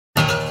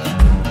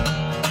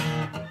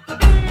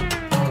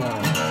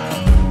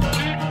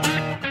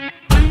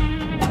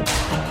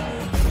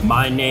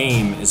My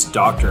name is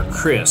Dr.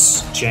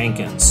 Chris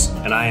Jenkins,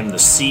 and I am the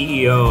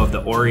CEO of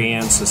the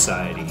Orianne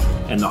Society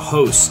and the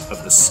host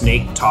of the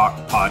Snake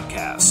Talk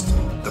podcast,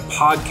 the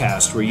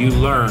podcast where you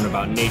learn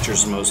about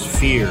nature's most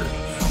feared,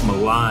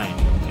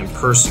 maligned, and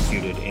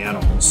persecuted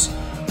animals.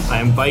 I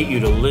invite you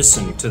to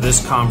listen to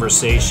this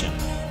conversation,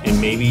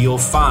 and maybe you'll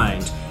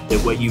find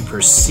that what you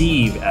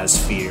perceive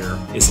as fear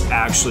is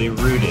actually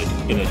rooted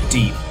in a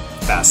deep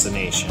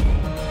fascination.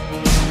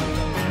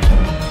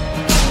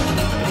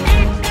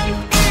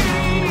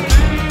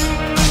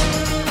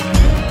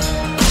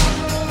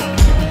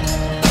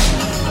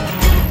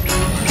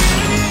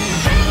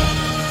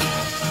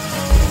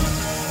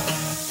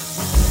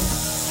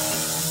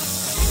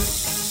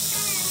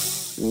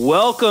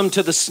 Welcome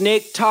to the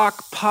Snake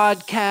Talk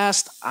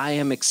podcast. I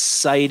am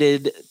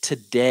excited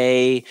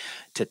today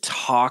to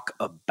talk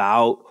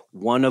about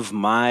one of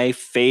my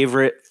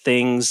favorite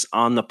things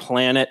on the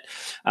planet.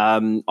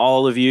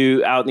 All of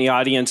you out in the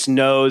audience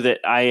know that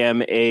I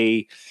am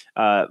a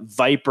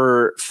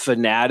viper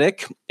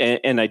fanatic,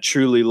 and I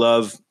truly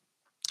love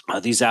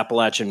these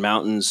Appalachian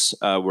Mountains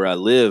where I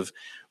live.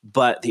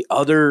 But the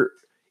other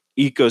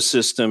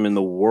ecosystem in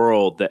the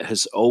world that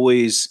has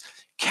always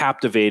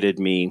captivated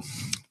me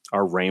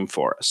are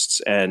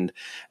rainforests. And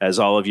as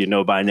all of you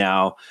know by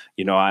now,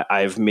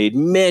 I've made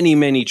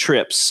many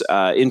trips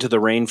into the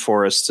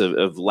rainforests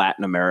of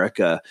Latin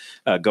America,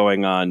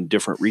 going on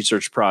different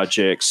research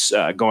projects,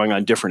 going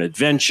on different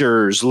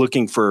adventures,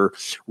 looking for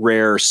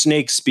rare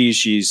snake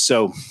species.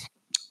 So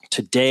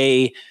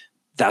today,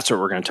 that's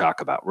what we're going to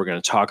talk about. We're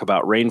going to talk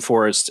about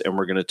rainforests, and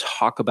we're going to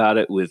talk about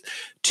it with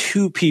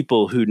two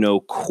people who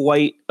know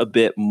quite a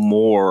bit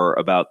more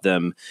about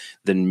them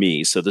than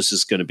me. So this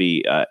is going to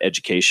be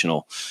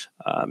educational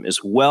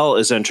as well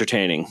as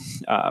entertaining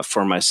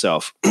for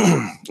myself.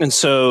 And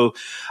so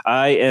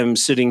I am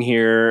sitting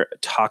here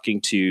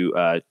talking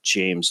to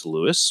James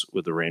Lewis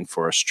with the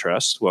Rainforest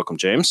Trust. Welcome,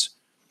 James.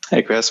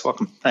 Hey, Chris.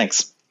 Welcome.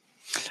 Thanks.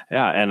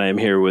 Yeah, and I'm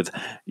here with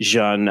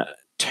Jeanne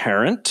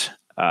Tarrant,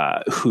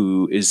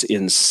 who is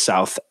in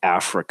South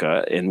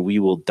Africa, and we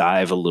will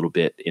dive a little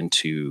bit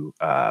into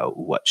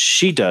what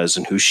she does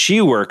and who she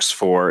works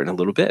for in a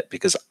little bit,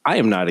 because I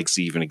am not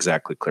even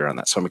exactly clear on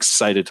that. So I'm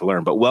excited to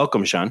learn. But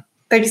welcome, Jeanne.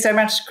 Thank you so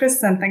much,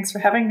 Chris, and thanks for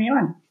having me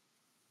on.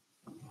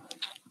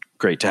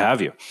 Great to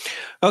have you.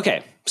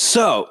 Okay,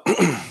 so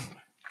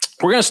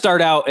we're going to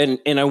start out,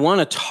 and I want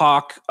to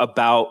talk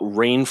about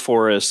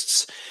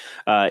rainforests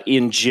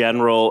in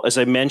general. As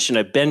I mentioned,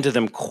 I've been to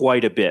them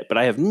quite a bit, but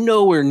I have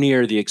nowhere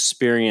near the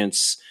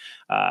experience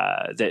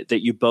that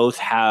you both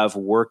have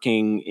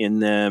working in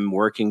them,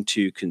 working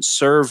to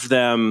conserve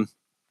them.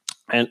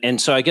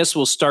 And so I guess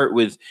we'll start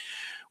with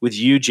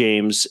you,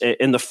 James.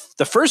 And the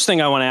first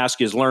thing I want to ask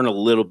you is learn a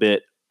little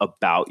bit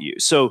about you.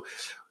 So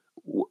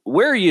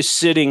where are you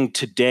sitting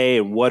today,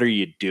 and what are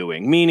you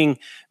doing?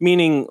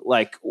 Meaning,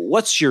 like,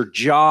 what's your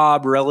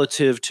job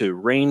relative to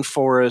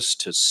rainforests,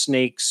 to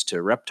snakes, to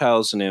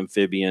reptiles and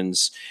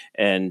amphibians,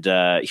 and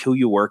who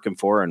you working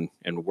for, and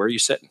where you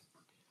sitting?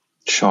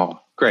 Sure.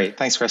 Great.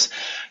 Thanks, Chris.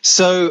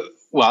 So,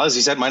 well, as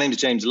you said, my name is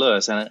James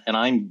Lewis, and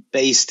I'm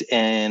based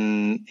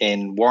in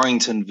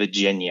Warrenton,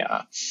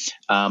 Virginia.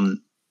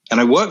 And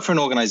I work for an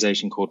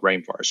organization called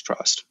Rainforest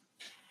Trust.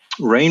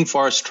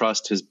 Rainforest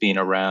Trust has been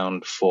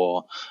around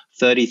for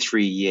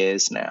 33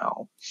 years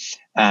now,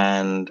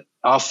 and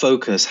our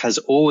focus has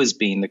always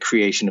been the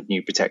creation of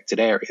new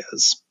protected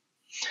areas.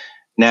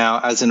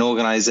 Now, as an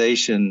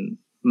organization,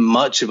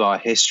 much of our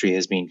history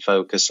has been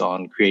focused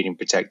on creating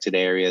protected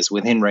areas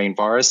within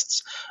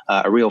rainforests,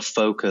 a real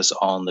focus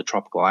on the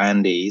tropical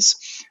Andes,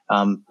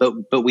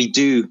 but we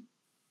do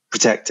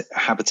protect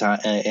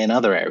habitat in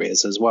other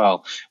areas as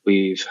well.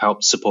 We've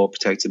helped support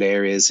protected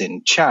areas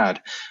in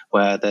Chad,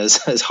 where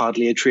there's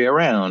hardly a tree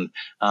around.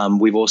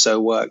 We've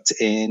also worked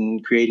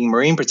in creating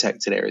marine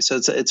protected areas. So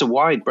it's a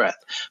wide breadth.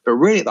 But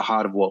really at the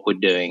heart of what we're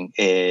doing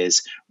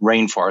is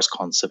rainforest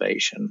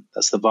conservation.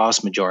 That's the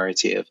vast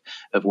majority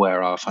of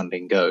where our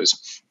funding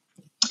goes.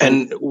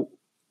 And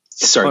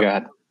sorry, go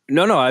ahead.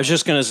 No, I'm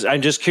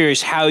just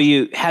curious how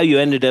you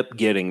ended up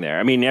getting there.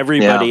 I mean,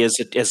 everybody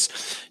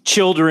as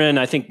children,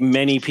 I think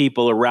many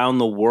people around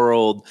the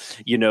world,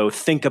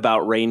 think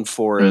about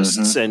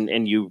rainforests,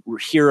 and you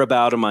hear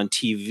about them on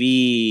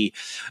TV,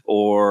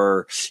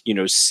 or,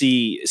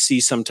 see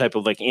some type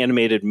of like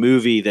animated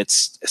movie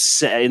that's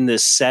set in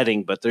this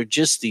setting, but they're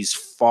just these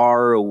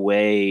far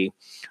away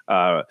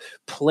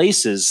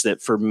places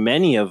that for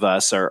many of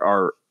us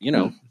are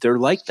they're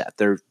like that.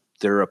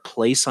 They're a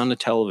place on a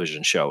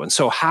television show. And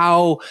so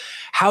how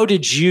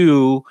did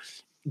you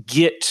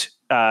get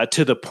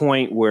to the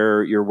point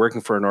where you're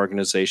working for an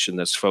organization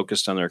that's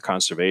focused on their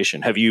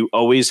conservation? Have you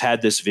always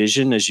had this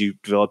vision as you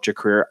developed your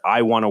career,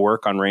 I want to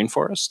work on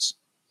rainforests?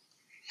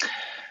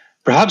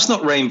 Perhaps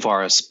not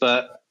rainforests,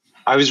 but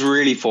I was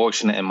really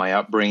fortunate in my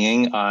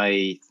upbringing.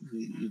 I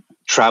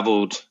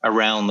traveled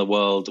around the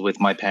world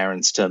with my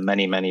parents to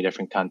many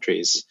different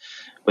countries.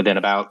 Within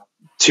about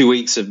 2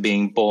 weeks of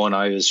being born,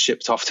 I was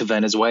shipped off to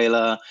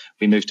Venezuela.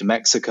 We moved to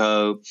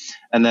Mexico.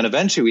 And then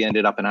eventually we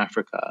ended up in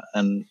Africa.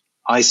 And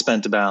I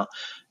spent about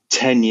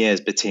 10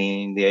 years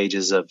between the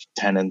ages of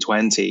 10 and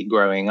 20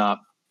 growing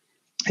up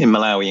in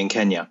Malawi and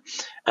Kenya.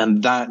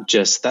 And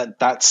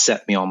that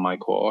set me on my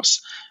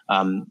course.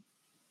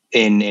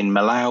 In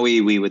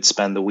Malawi, we would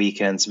spend the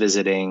weekends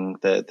visiting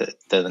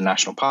the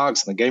national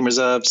parks and the game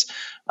reserves,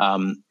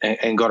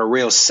 and got a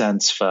real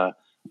sense for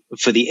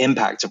the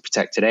impact of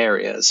protected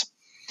areas.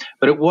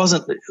 But it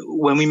wasn't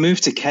when we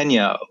moved to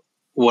Kenya.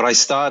 I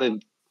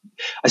started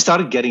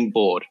getting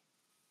bored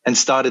and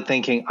started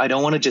thinking, I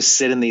don't want to just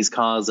sit in these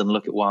cars and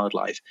look at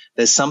wildlife.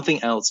 There's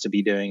something else to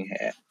be doing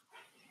here.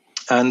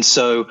 And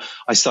so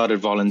I started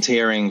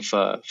volunteering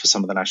for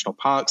some of the national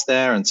parks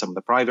there and some of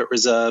the private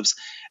reserves,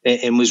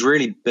 and was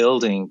really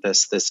building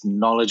this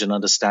knowledge and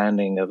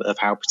understanding of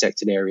how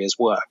protected areas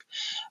work.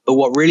 But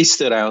what really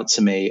stood out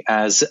to me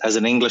as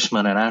an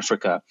Englishman in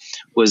Africa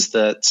was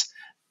that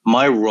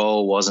my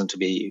role wasn't to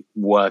be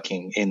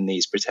working in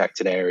these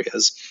protected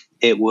areas.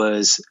 It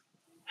was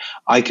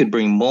I could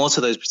bring more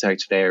to those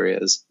protected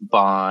areas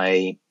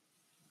by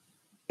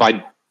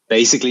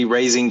basically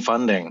raising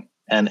funding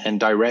and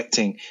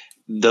directing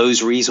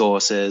those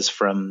resources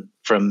from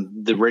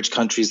the rich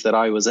countries that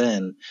I was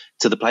in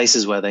to the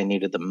places where they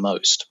needed them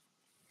most.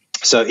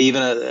 So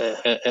even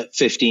at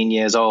 15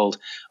 years old,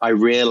 I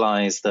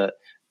realized that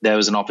there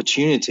was an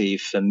opportunity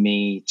for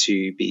me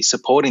to be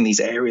supporting these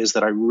areas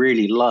that I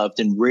really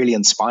loved and really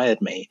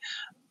inspired me,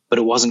 but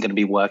it wasn't going to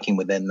be working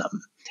within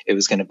them. It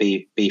was going to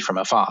be from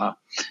afar.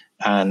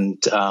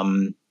 And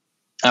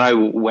I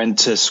went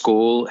to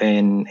school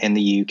in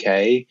the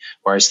UK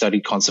where I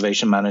studied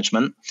conservation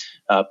management,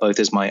 both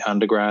as my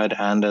undergrad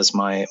and as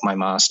my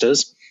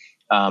master's.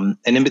 And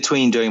in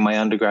between doing my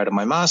undergrad and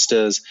my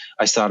master's,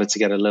 I started to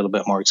get a little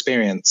bit more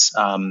experience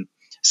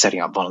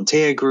setting up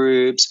volunteer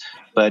groups.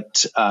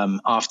 But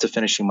after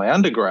finishing my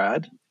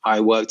undergrad, I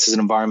worked as an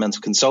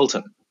environmental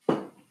consultant.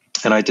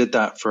 And I did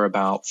that for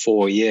about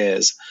 4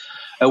 years,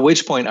 at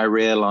which point I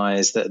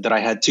realized that I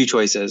had two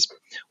choices.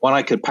 One,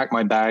 I could pack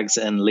my bags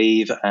and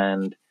leave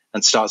and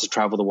start to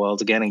travel the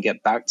world again and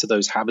get back to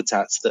those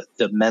habitats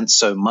that meant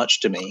so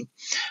much to me.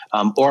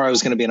 Or I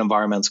was going to be an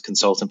environmental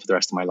consultant for the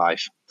rest of my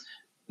life.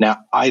 Now,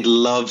 I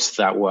loved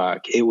that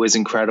work. It was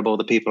incredible.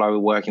 The people I was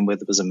working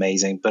with was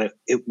amazing, but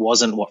it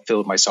wasn't what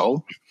filled my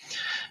soul.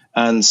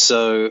 And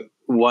so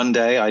one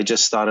day I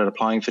just started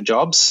applying for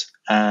jobs,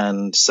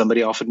 and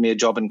somebody offered me a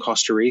job in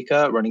Costa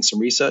Rica running some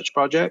research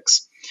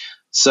projects.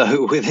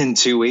 So within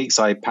 2 weeks,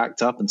 I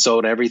packed up and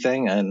sold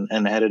everything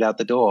and headed out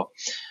the door.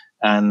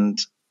 And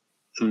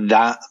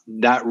that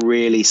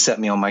really set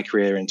me on my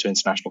career into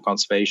international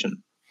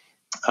conservation.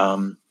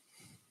 And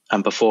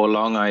before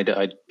long, I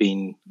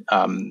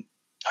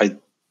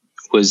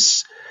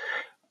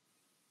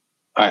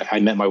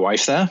met my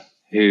wife there,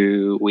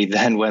 who we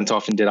then went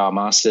off and did our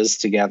masters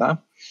together.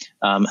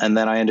 And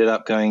then I ended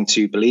up going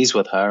to Belize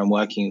with her and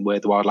working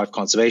with Wildlife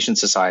Conservation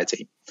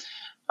Society.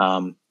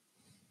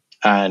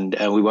 And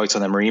we worked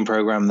on the marine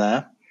program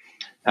there.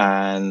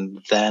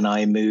 And then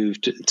I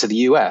moved to the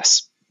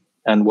US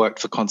and worked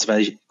for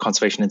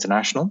Conservation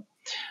International,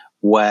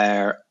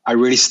 where I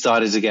really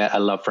started to get a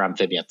love for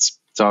amphibians.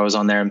 So I was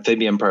on their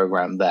amphibian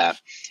program there.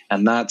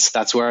 And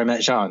that's where I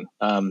met Jean.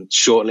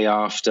 Shortly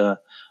after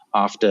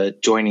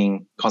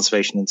joining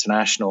Conservation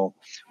International,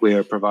 we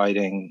were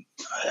providing,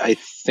 I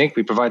think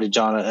we provided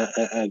John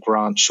a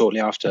grant shortly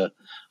after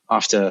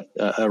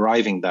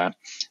arriving there.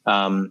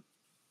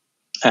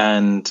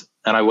 And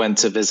I went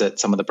to visit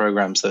some of the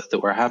programs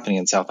that were happening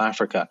in South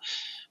Africa.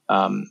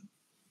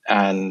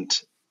 And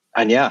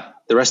yeah,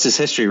 the rest is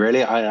history,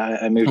 really.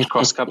 I moved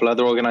across a couple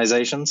other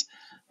organizations.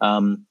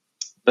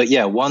 But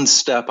yeah, one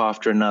step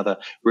after another,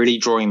 really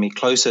drawing me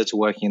closer to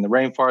working in the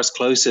rainforest,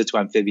 closer to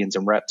amphibians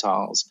and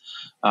reptiles,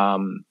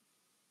 and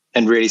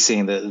really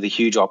seeing the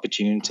huge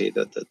opportunity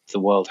that the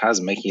world has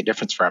in making a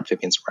difference for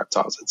amphibians and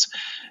reptiles.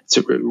 It's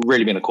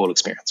really been a cool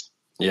experience.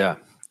 Yeah.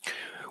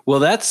 Well,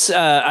 that's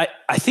I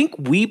think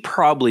we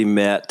probably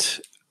met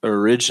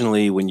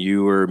originally when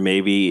you were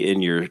maybe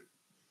in your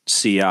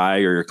CI or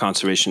your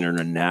Conservation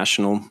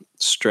International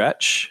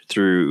stretch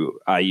through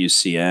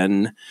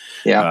IUCN,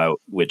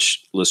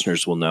 which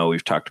listeners will know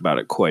we've talked about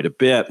it quite a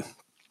bit.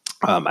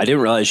 I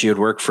didn't realize you had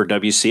worked for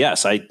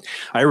WCS.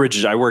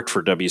 I worked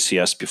for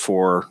WCS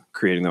before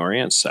creating the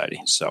Orion Society.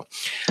 So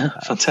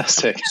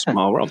fantastic.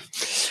 Small world.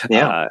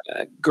 Yeah.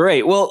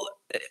 Great. Well,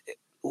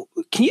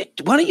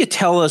 why don't you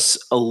tell us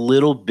a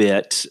little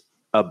bit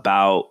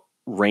about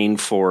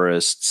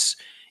rainforests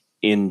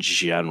in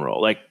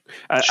general? Like,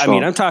 Sure. I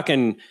mean, I'm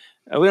talking,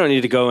 we don't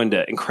need to go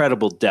into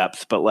incredible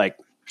depth, but like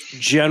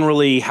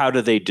generally, how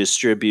do they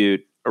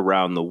distribute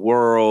around the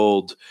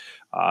world?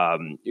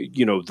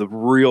 The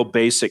real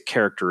basic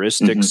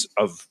characteristics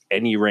of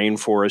any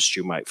rainforest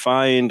you might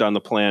find on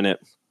the planet,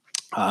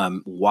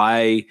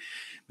 why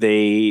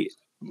they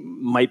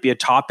might be a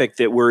topic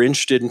that we're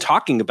interested in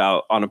talking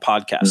about on a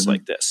podcast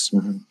like this.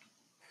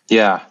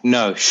 Yeah,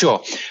 no,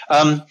 sure.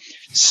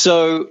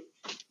 So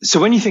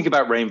when you think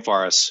about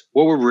rainforests,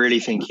 what we're really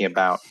thinking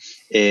about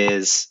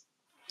is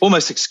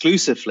almost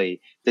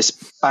exclusively this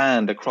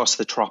band across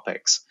the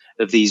tropics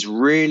of these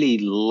really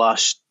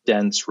lush,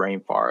 dense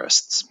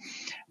rainforests.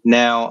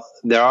 Now,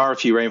 there are a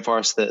few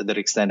rainforests that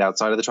extend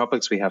outside of the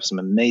tropics. We have some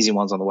amazing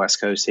ones on the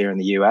West Coast here in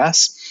the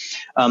US.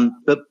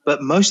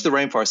 But most of the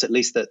rainforests, at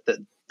least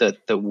that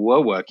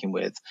we're working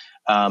with,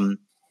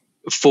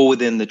 fall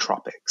within the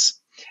tropics.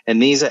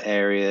 And these are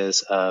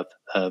areas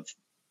of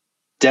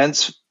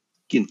dense,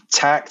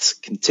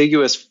 intact,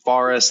 contiguous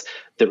forests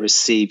that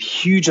receive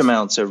huge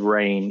amounts of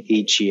rain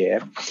each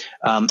year.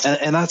 And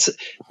that's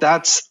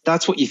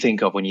what you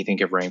think of when you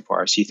think of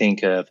rainforests. You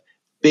think of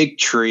big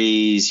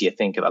trees, you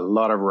think of a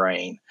lot of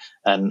rain.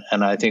 And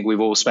I think we've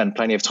all spent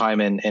plenty of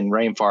time in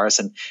rainforests,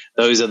 and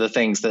those are the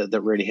things that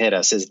really hit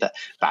us, is that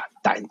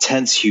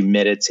intense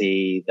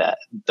humidity, that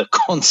the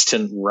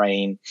constant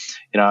rain.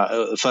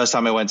 The first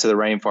time I went to the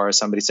rainforest,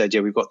 somebody said, yeah,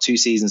 we've got two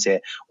seasons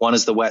here. One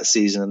is the wet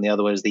season and the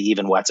other one is the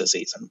even wetter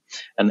season.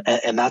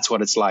 And that's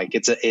what it's like.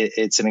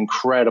 It's an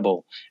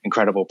incredible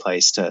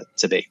place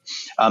to be.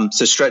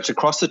 So stretched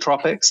across the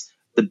tropics.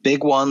 The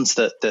big ones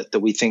that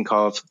we think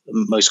of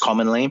most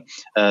commonly,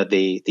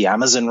 the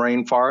Amazon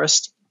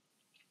rainforest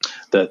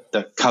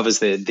that covers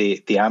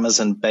the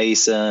Amazon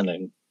basin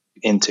and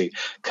into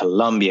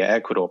Colombia,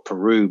 Ecuador,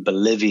 Peru,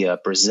 Bolivia,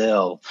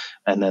 Brazil,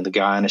 and then the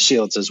Guyana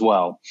Shields as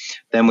well.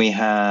 Then we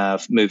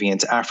have, moving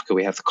into Africa,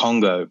 we have the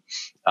Congo,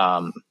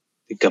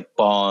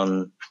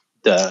 Gabon,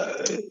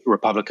 the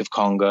Republic of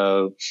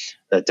Congo,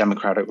 the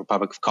Democratic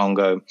Republic of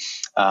Congo.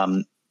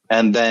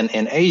 And then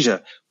in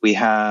Asia, we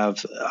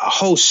have a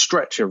whole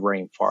stretch of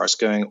rainforest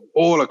going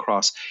all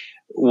across.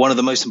 One of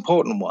the most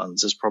important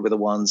ones is probably the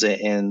ones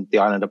in the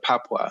island of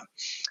Papua,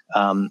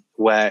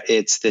 where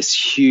it's this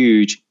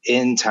huge,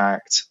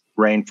 intact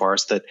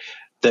rainforest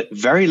that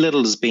very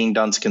little is being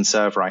done to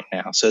conserve right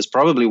now. So it's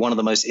probably one of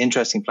the most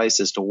interesting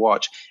places to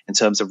watch in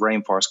terms of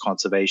rainforest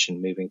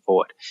conservation moving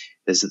forward.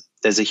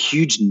 There's a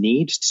huge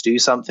need to do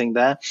something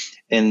there,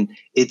 and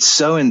it's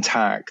so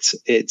intact.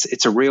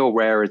 It's a real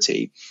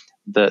rarity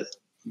that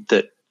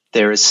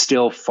there is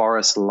still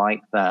forest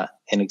like that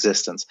in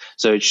existence.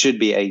 So it should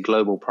be a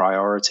global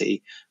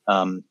priority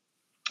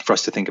for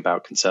us to think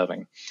about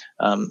conserving.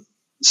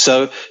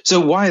 So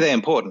why are they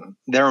important?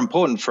 They're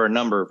important for a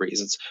number of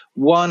reasons.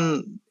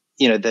 One,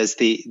 there's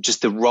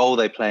the role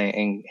they play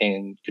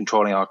in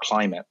controlling our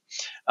climate.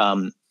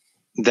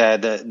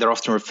 They're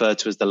often referred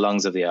to as the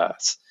lungs of the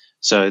earth.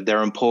 So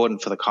they're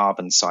important for the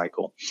carbon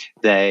cycle.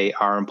 They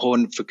are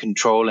important for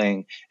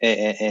controlling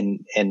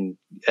and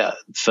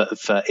for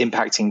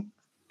impacting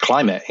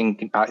climate,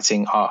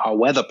 impacting our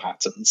weather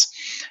patterns.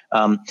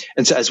 And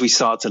so as we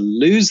start to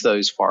lose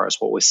those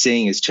forests, what we're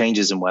seeing is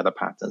changes in weather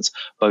patterns,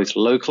 both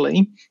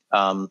locally.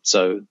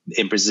 So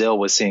in Brazil,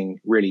 we're seeing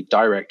really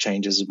direct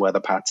changes in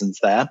weather patterns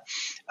there.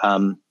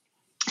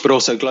 But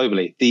also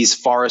globally, these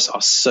forests are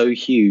so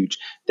huge.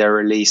 They're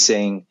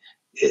releasing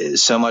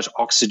so much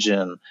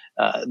oxygen,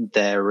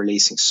 they're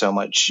releasing so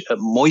much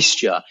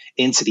moisture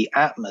into the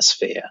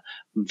atmosphere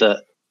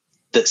that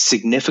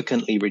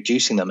significantly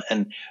reducing them,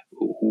 and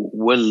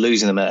we're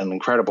losing them at an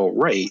incredible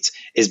rate,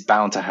 is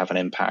bound to have an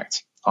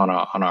impact on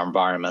our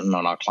environment and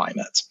on our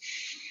climate.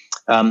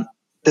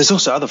 There's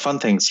also other fun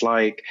things,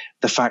 like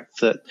the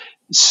fact that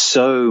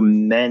so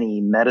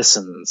many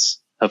medicines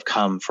have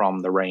come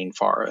from the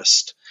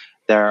rainforest.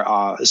 There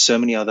are so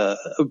many other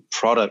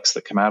products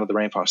that come out of the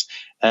rainforest.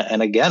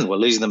 And again, we're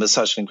losing them at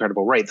such an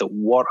incredible rate that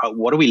what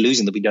are we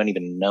losing that we don't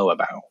even know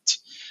about?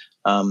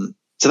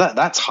 So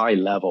that's high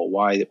level,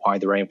 why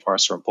the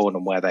rainforests are important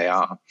and where they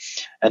are.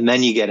 And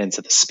then you get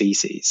into the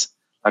species.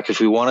 Like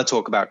if we want to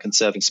talk about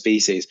conserving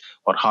species,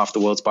 what half the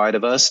world's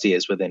biodiversity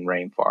is within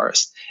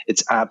rainforest.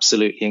 It's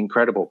absolutely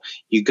incredible.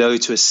 You go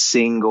to a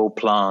single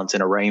plant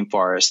in a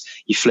rainforest,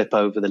 you flip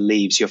over the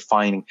leaves, you're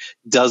finding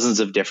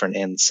dozens of different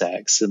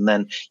insects. And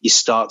then you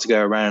start to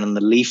go around in the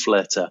leaf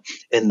litter,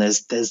 and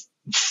there's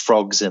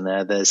frogs in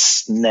there, there's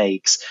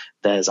snakes,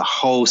 there's a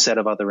whole set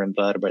of other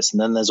invertebrates, and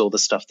then there's all the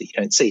stuff that you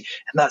don't see.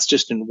 And that's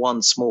just in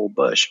one small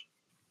bush.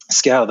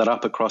 Scale that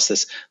up across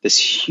this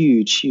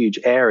huge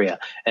area,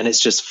 and it's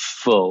just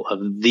full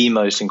of the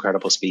most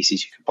incredible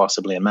species you could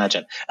possibly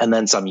imagine, and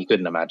then some you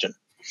couldn't imagine.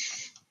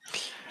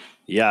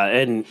 Yeah,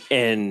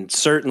 and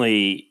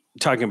certainly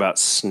talking about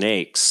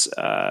snakes,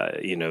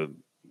 the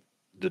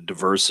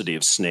diversity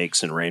of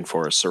snakes in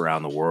rainforests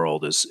around the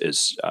world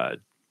is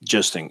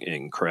just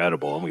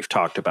incredible, and we've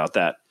talked about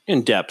that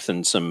in depth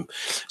in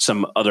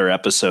some other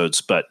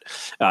episodes, but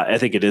I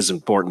think it is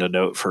important to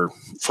note for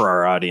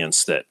our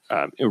audience that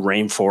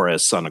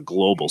rainforests on a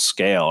global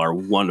scale are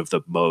one of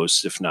the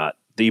most, if not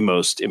the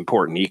most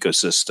important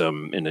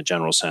ecosystem in a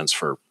general sense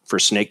for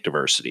snake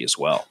diversity as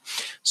well.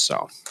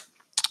 So,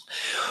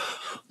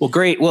 well,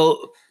 great.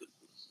 Well,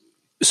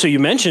 so you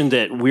mentioned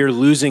that we're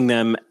losing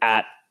them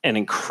at an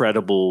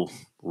incredible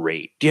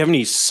rate. Do you have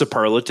any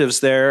superlatives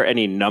there?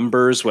 Any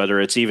numbers, whether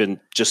it's even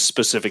just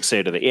specific,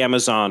 say, to the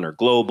Amazon or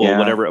global,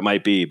 whatever it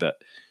might be? But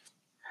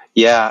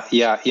yeah.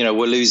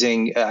 We're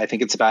losing, I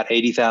think it's about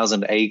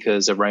 80,000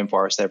 acres of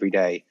rainforest every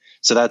day.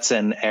 So that's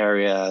an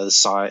area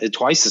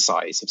twice the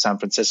size of San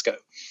Francisco.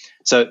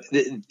 So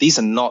these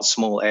are not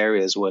small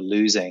areas we're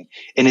losing.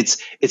 And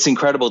it's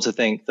incredible to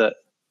think that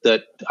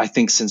I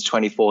think since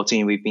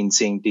 2014, we've been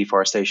seeing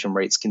deforestation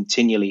rates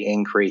continually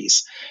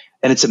increase.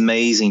 And it's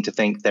amazing to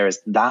think there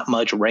is that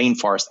much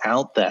rainforest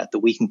out there that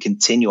we can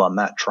continue on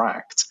that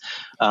track.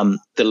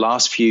 The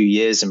last few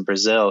years in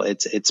Brazil,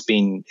 it's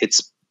been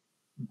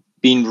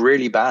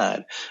really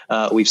bad.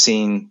 We've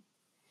seen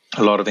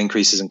a lot of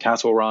increases in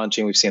cattle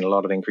ranching. We've seen a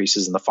lot of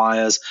increases in the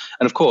fires.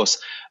 And of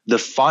course, the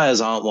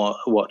fires aren't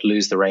what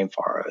lose the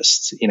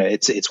rainforests.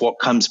 It's what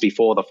comes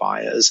before the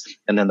fires,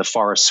 and then the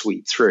forests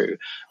sweep through.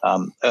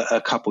 A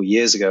couple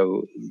years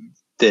ago,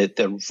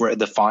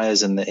 the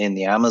fires in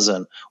the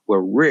Amazon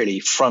were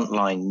really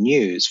frontline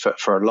news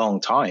for a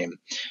long time.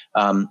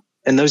 And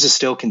those are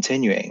still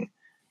continuing.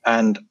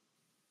 And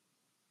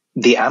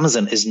the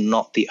Amazon is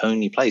not the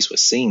only place we're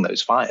seeing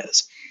those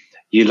fires.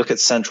 You look at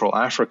Central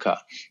Africa,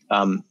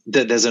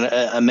 there's an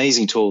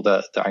amazing tool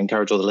that I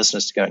encourage all the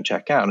listeners to go and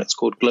check out, and it's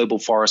called Global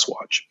Forest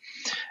Watch.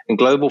 And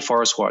Global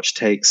Forest Watch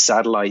takes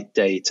satellite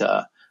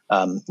data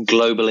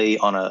globally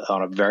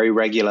on a very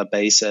regular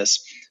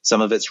basis.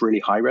 Some of it's really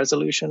high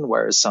resolution,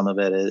 whereas some of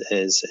it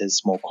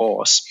is more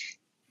coarse.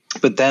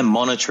 But they're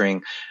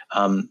monitoring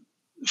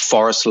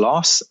forest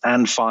loss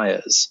and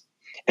fires.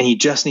 And you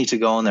just need to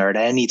go on there at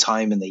any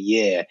time in the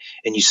year,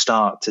 and you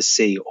start to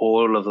see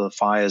all of the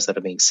fires that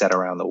are being set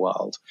around the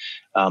world.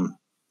 And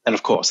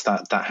of course,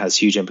 that has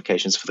huge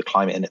implications for the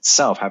climate in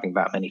itself, having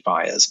that many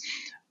fires.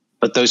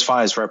 But those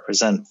fires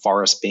represent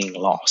forests being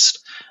lost,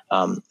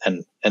 and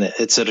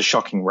it's at a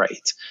shocking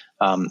rate.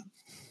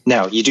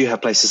 Now, you do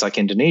have places like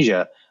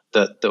Indonesia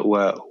that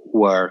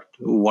were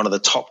one of the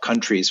top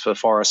countries for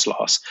forest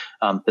loss,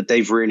 but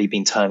they've really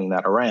been turning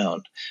that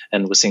around,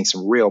 and we're seeing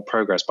some real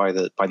progress by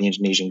the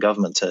Indonesian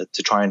government to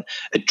try and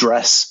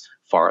address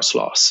forest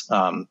loss.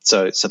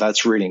 So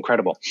that's really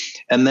incredible.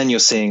 And then you're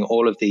seeing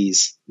all of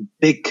these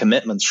big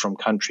commitments from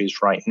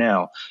countries right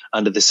now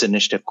under this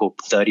initiative called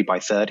 30 by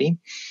 30,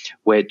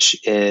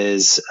 which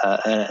is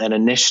an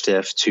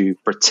initiative to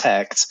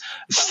protect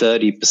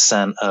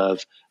 30%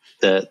 of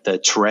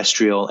the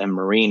terrestrial and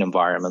marine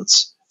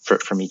environments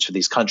from each of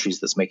these countries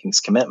that's making this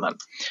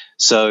commitment.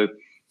 So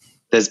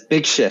there's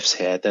big shifts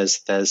here.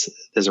 There's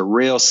a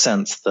real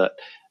sense that,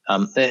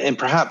 and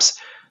perhaps,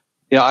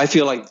 I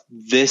feel like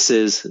this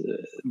is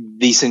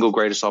the single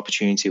greatest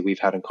opportunity we've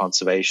had in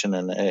conservation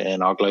and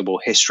in our global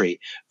history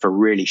for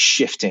really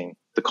shifting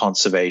the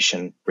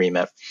conservation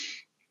remit.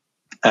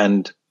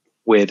 And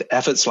with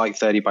efforts like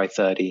 30 by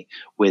 30,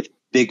 with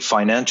big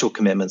financial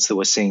commitments that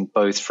we're seeing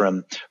both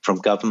from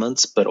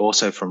governments, but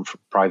also from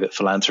private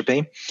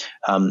philanthropy,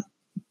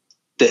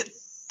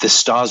 the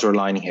stars are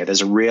aligning here.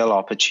 There's a real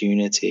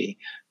opportunity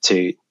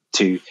to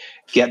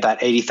get that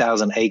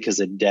 80,000 acres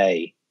a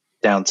day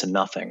down to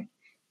nothing.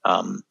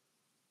 And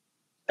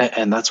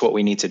that's what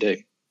we need to do.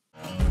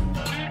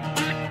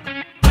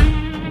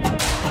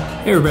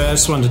 Hey everybody, I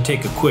just wanted to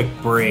take a quick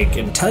break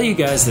and tell you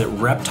guys that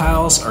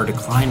reptiles are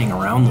declining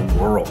around the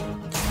world.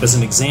 As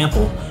an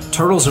example,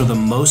 turtles are the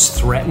most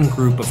threatened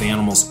group of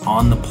animals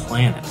on the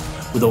planet,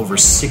 with over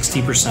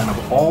 60%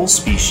 of all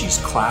species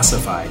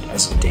classified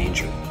as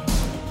endangered.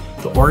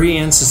 The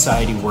Orianne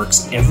Society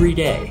works every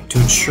day to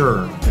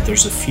ensure that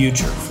there's a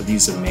future for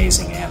these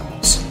amazing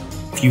animals.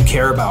 If you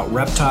care about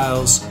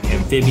reptiles,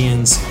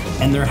 amphibians,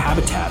 and their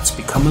habitats,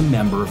 become a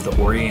member of the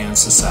Orianne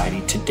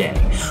Society today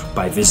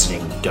by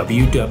visiting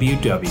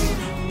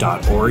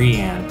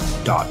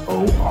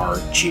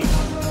www.orianne.org.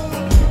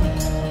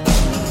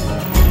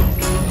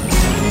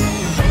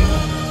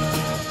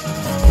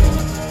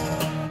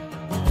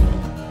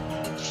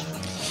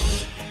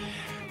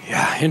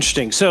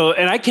 Interesting. So,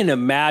 and I can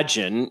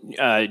imagine,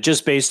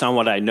 just based on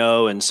what I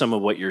know and some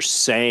of what you're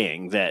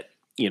saying, that,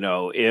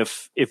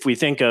 if we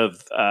think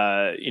of,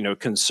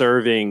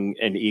 conserving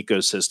an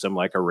ecosystem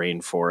like a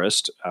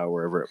rainforest,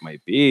 wherever it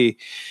might be,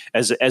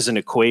 as an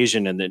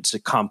equation, and it's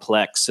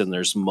complex and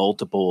there's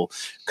multiple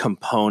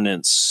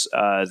components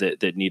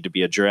that need to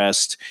be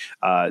addressed,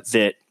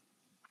 that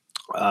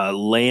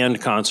land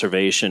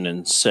conservation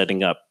and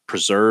setting up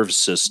preserve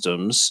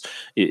systems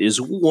is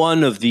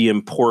one of the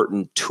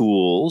important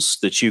tools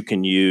that you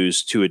can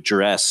use to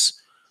address,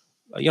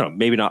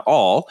 maybe not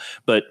all,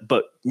 but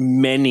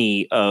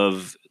many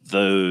of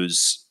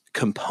those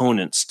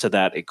components to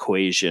that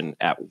equation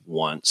at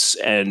once.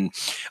 And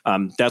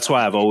that's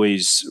why I've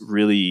always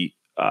really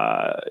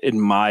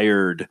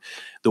admired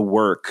the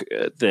work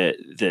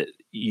that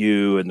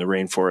you and the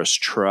Rainforest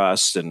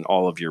Trust and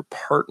all of your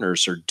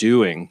partners are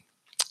doing.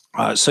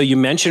 So you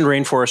mentioned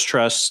Rainforest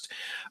Trust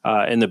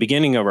in the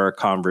beginning of our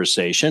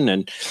conversation,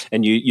 and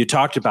you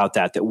talked about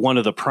that one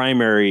of the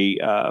primary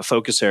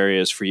focus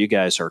areas for you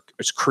guys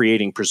is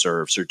creating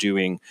preserves or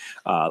doing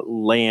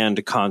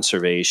land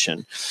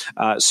conservation.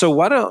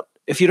 So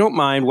if you don't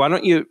mind, why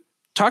don't you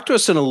talk to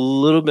us in a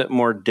little bit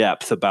more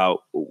depth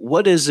about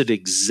what is it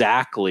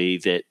exactly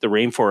that the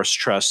Rainforest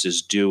Trust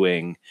is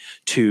doing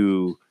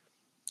to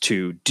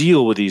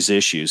deal with these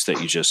issues that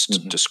you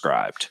just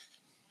described?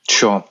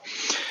 Sure.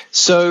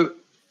 So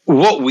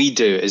What we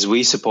do is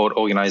we support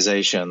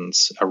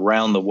organizations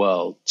around the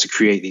world to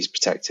create these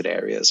protected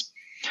areas.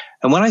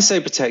 And when I say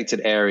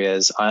protected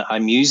areas,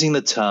 I'm using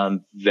the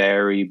term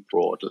very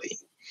broadly.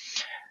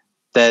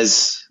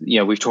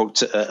 We've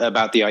talked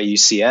about the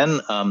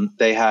IUCN.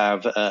 They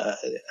have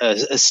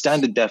a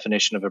standard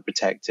definition of a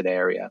protected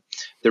area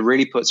that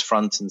really puts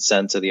front and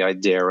center the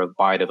idea of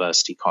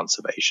biodiversity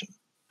conservation.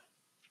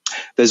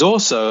 There's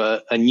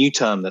also a new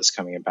term that's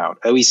coming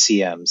about,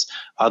 OECMs,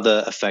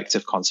 other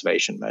effective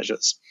conservation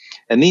measures.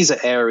 And these are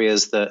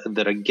areas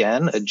that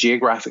again, are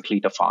geographically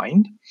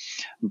defined,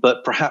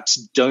 but perhaps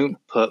don't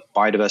put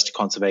biodiversity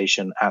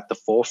conservation at the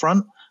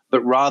forefront,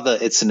 but rather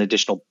it's an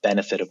additional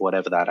benefit of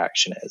whatever that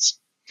action is.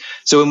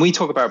 So when we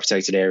talk about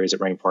protected areas at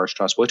Rainforest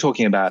Trust, we're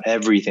talking about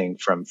everything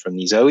from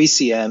these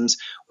OECMs,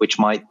 which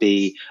might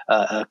be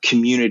a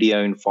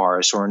community-owned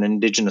forest or an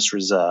indigenous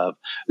reserve,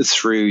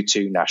 through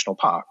to national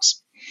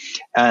parks.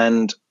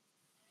 And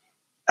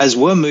as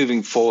we're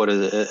moving forward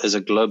as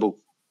a global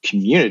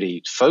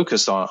community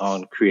focused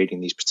on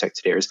creating these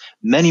protected areas,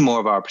 many more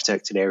of our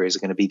protected areas are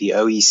going to be the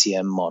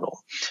OECM model,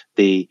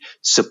 the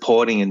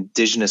supporting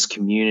indigenous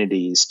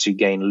communities to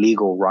gain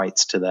legal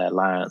rights to their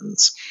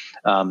lands,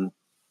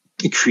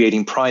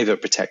 creating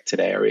private protected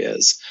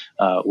areas,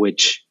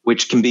 which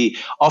can be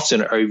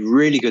often a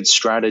really good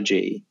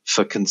strategy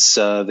for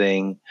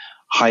conserving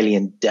highly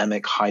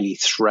endemic, highly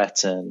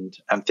threatened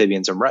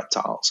amphibians and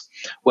reptiles,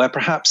 where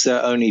perhaps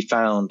they're only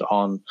found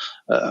on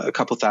a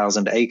couple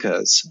thousand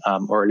acres,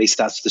 or at least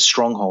that's the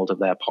stronghold of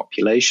their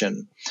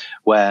population,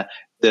 where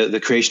the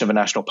creation of a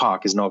national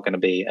park is not going to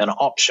be an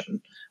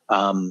option.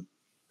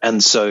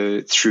 And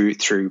so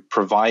through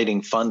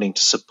providing funding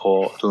to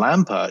support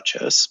land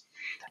purchase,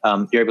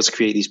 you're able to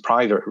create these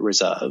private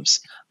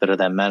reserves that are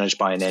then managed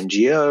by an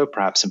NGO,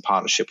 perhaps in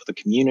partnership with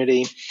the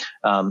community,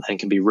 and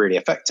can be really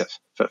effective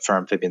for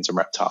amphibians and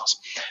reptiles.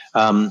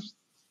 And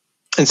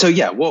so,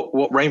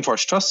 what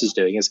Rainforest Trust is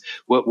doing is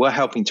we're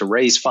helping to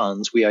raise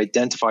funds. We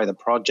identify the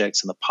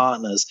projects and the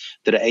partners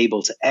that are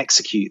able to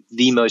execute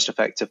the most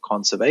effective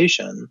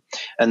conservation,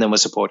 and then we're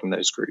supporting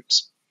those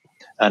groups.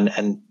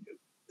 And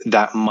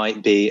that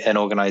might be an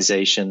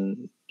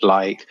organization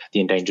like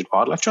the Endangered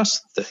Wildlife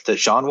Trust that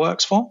Jean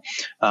works for,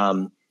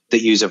 that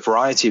use a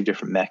variety of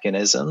different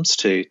mechanisms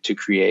to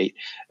create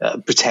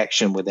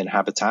protection within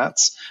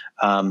habitats.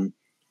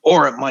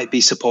 Or it might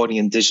be supporting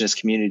indigenous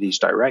communities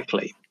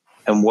directly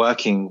and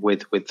working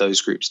with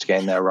those groups to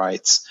gain their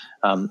rights.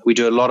 We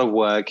do a lot of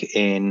work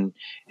in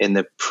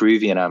the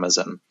Peruvian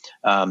Amazon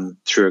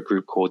through a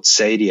group called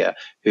SADIA,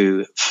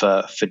 who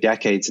for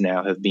decades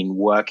now have been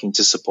working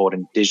to support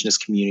indigenous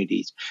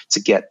communities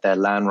to get their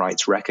land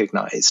rights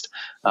recognized.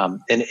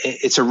 And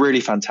it's a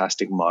really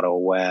fantastic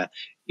model where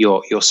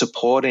you're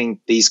supporting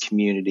these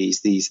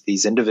communities,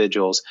 these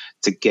individuals,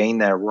 to gain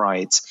their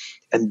rights,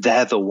 and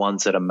they're the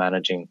ones that are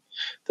managing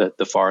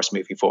the forest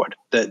moving forward.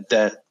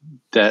 Their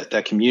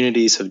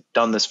communities have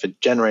done this for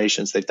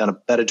generations. They've done a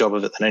better job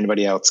of it than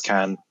anybody else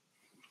can.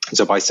 And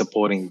so by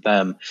supporting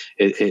them,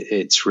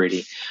 it's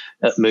really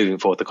moving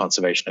forward the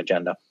conservation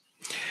agenda.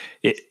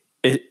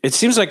 It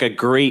seems like a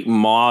great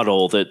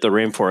model that the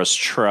Rainforest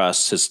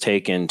Trust has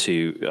taken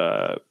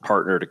to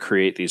partner to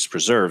create these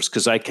preserves,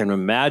 because I can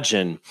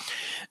imagine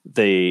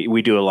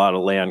we do a lot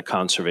of land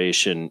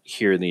conservation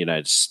here in the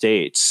United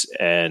States,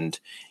 and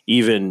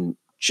even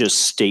just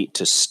state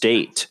to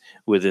state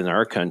within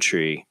our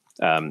country,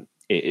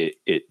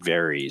 it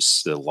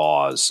varies, the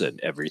laws and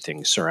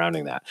everything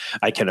surrounding that.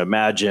 I can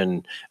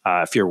imagine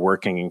if you're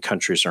working in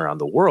countries around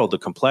the world, the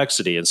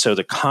complexity. And so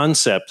the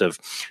concept of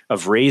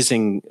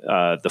raising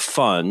the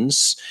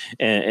funds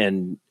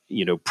and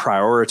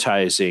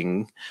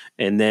prioritizing,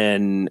 and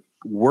then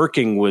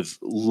working with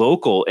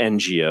local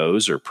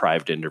NGOs or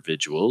private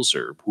individuals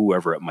or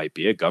whoever it might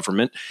be, a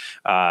government,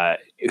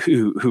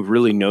 who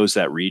really knows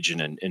that region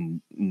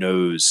and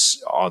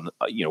knows on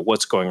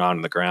what's going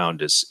on the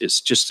ground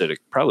is just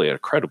probably an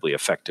incredibly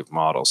effective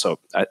model. So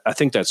I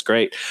think that's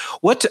great.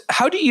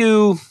 How do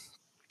you?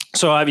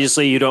 So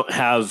obviously you don't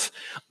have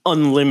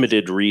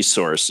unlimited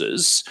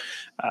resources.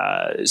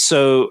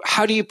 So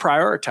how do you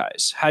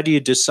prioritize? How do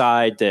you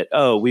decide that,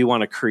 we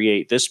want to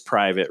create this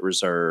private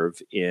reserve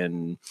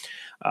in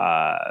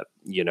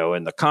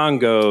the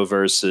Congo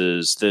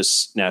versus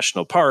this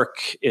national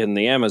park in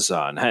the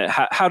Amazon?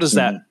 How does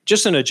that,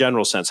 just in a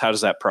general sense, how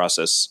does that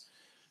process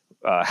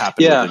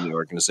happen within the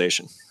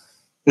organization?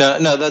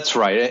 No, that's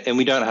right. And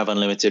we don't have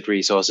unlimited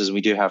resources.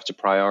 We do have to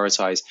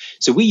prioritize.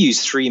 So we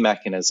use three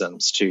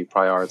mechanisms to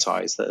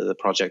prioritize the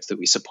projects that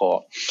we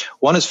support.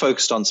 One is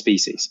focused on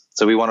species.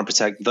 So we want to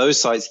protect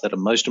those sites that are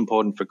most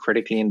important for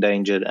critically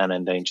endangered and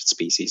endangered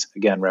species.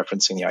 Again,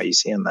 referencing the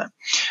IUCN there.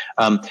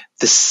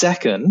 The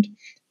second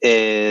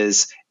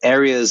is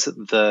areas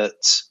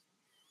that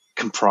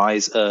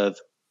comprise of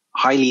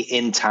highly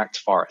intact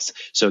forests.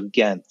 So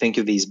again, think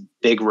of these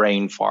big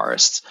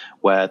rainforests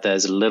where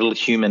there's little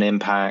human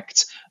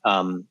impact.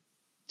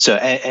 So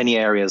any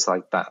areas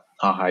like that.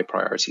 high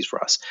priorities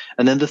for us.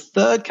 And then the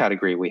third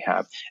category we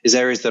have is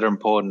areas that are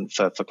important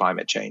for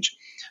climate change.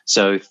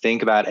 So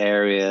think about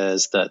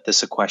areas that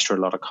sequester a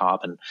lot of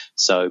carbon.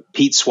 So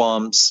peat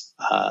swamps,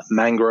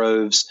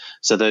 mangroves.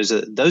 So those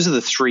are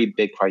the three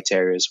big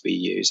criteria we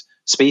use: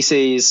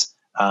 species,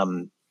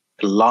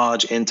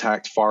 large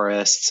intact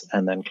forests,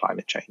 and then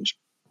climate change.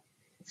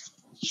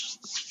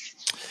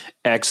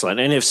 Excellent.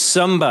 And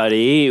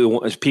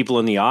if people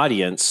in the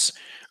audience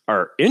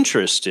are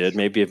interested,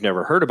 maybe have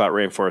never heard about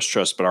Rainforest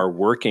Trust, but are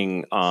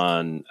working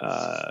on,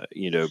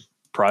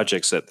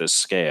 projects at this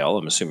scale,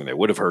 I'm assuming they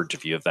would have heard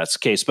of you if that's the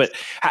case. But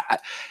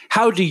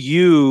how do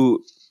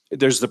you?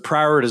 There's the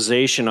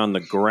prioritization on the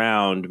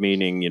ground,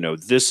 meaning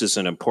this is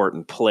an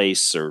important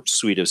place or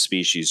suite of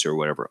species or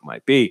whatever it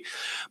might be,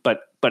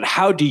 but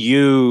how do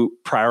you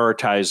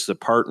prioritize the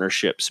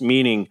partnerships?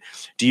 Meaning,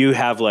 do you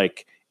have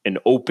like an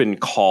open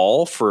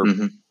call for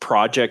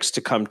projects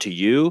to come to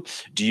you?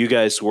 Do you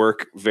guys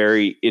work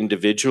very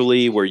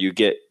individually where you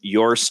get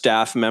your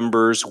staff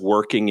members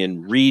working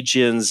in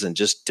regions and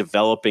just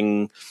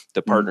developing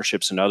the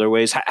partnerships in other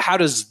ways? How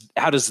does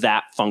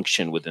that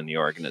function within the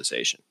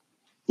organization?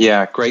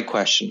 Yeah, great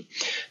question.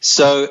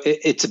 So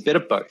it's a bit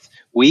of both.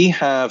 We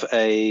have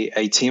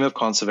a team of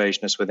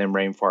conservationists within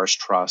Rainforest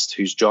Trust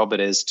whose job it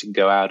is to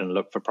go out and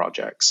look for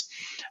projects.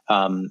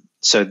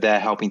 So they're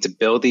helping to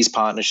build these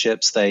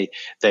partnerships. They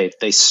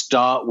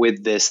start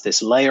with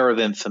this layer of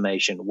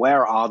information.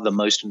 Where are the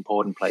most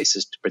important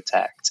places to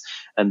protect?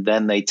 And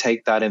then they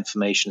take that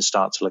information and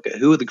start to look at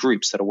who are the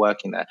groups that are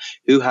working there,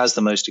 who has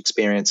the most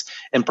experience,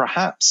 and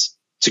perhaps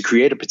to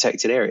create a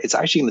protected area, it's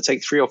actually going to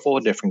take 3 or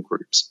 4 different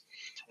groups.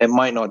 It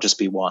might not just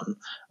be one.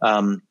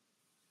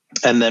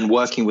 And then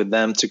working with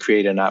them to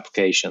create an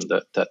application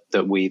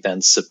that we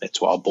then submit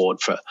to our board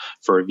for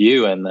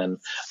review, and then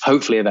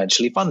hopefully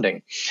eventually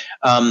funding.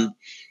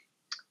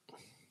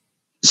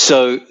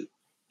 So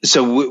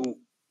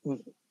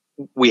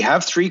we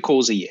have 3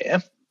 calls a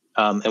year,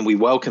 and we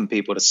welcome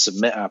people to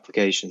submit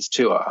applications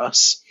to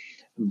us.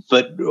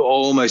 But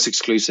almost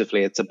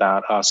exclusively, it's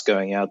about us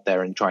going out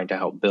there and trying to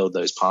help build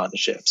those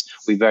partnerships.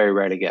 We very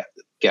rarely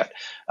get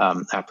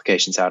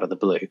applications out of the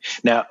blue.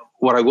 Now,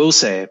 what I will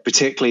say,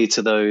 particularly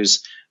to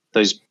those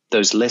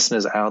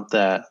listeners out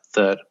there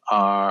that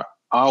are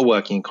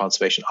working in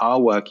conservation, are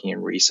working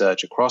in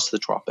research across the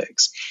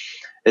tropics,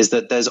 is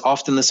that there's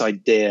often this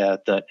idea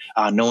that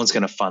no one's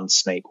going to fund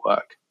snake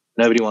work.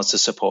 Nobody wants to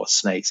support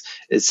snakes.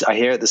 I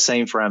hear it the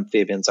same for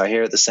amphibians. I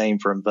hear it the same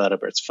for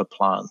invertebrates, for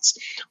plants.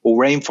 Well,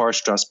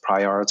 Rainforest Trust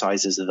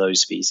prioritizes those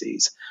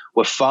species.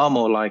 We're far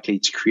more likely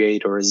to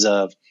create a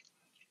reserve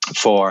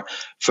for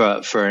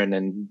an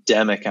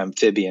endemic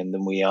amphibian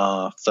than we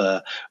are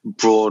for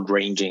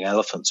broad-ranging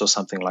elephants or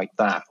something like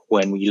that.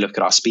 When we look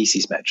at our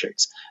species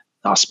metrics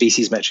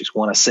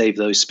want to save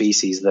those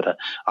species that are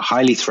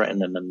highly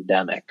threatened and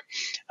endemic.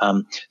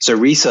 So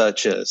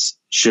researchers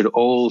should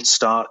all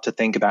start to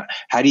think about,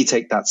 how do you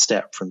take that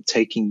step from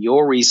taking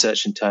your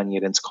research and turning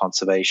it into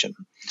conservation?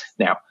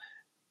 Now,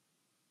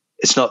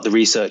 it's not the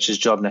researcher's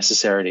job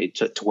necessarily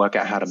to work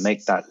out how to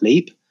make that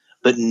leap,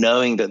 but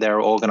knowing that there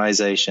are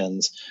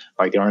organizations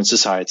like Our Own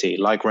Society,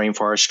 like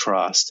Rainforest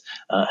Trust,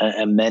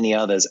 and many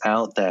others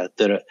out there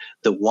that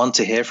want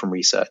to hear from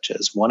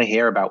researchers, want to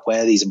hear about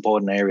where these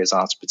important areas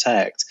are to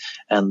protect,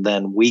 and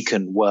then we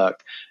can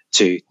work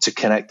to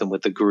connect them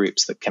with the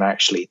groups that can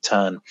actually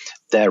turn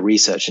their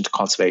research into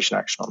conservation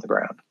action on the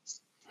ground.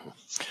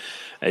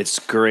 It's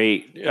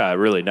great,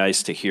 really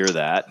nice to hear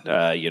that.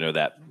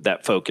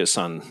 That focus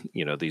on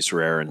these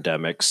rare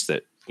endemics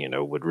that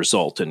would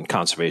result in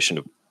conservation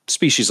of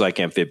species like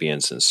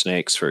amphibians and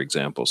snakes, for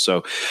example.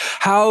 So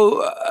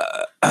how,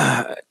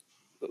 I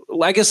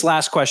guess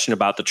last question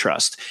about the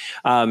trust.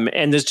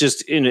 And this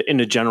just in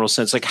a general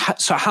sense,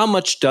 so how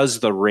much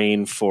does the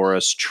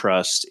Rainforest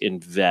Trust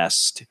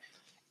invest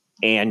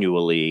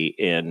annually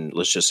in,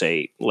 let's just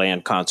say,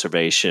 land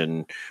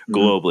conservation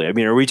globally? I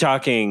mean, are we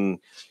talking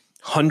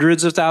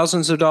hundreds of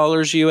thousands of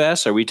dollars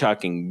US? Are we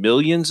talking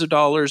millions of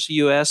dollars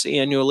US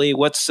annually?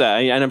 What's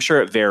and I'm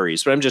sure it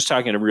varies, but I'm just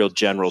talking in a real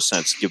general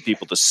sense to give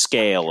people the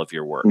scale of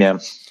your work.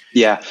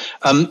 Yeah.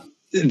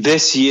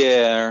 This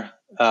year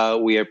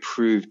we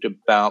approved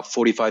about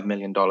 $45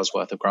 million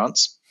worth of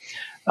grants,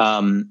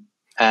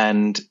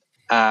 and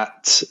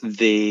at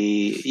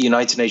the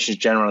United Nations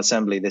General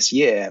Assembly this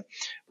year,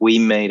 we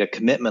made a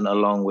commitment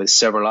along with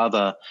several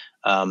other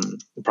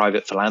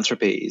private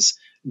philanthropies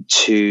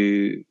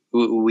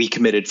we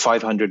committed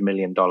 $500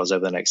 million over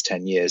the next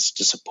 10 years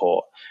to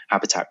support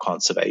habitat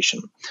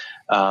conservation.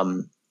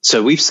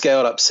 So we've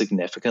scaled up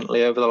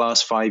significantly over the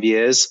last 5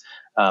 years.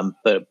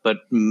 But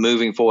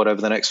moving forward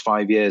over the next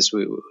 5 years,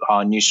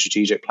 our new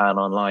strategic plan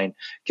online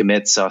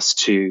commits us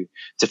to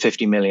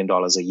 $50 million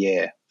a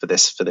year for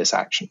this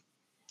action,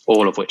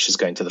 all of which is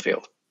going to the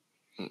field.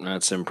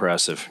 That's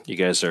impressive. You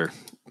guys are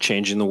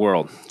changing the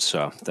world.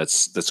 So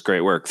that's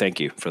great work. Thank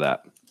you for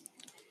that.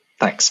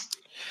 Thanks.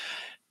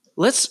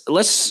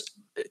 Let's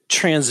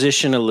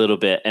transition a little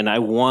bit, and I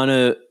want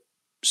to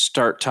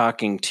start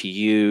talking to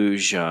you,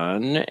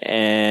 Jean,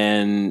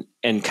 and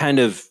kind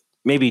of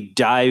maybe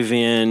dive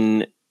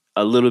in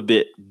a little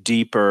bit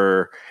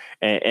deeper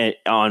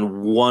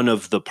on one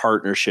of the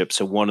partnerships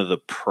and one of the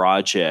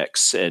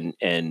projects,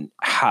 and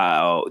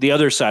how the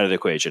other side of the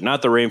equation,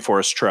 not the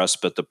Rainforest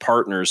Trust, but the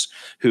partners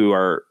who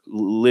are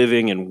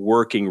living and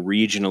working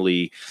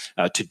regionally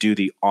to do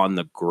the on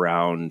the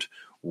ground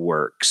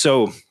work.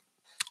 So,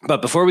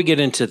 but before we get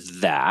into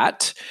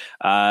that,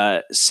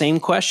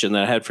 same question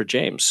that I had for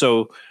James.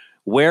 So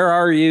where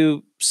are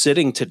you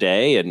sitting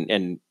today,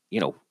 and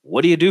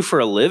what do you do for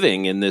a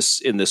living in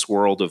this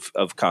world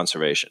of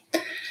conservation?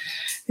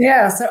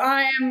 Yeah, so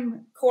I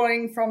am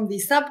calling from the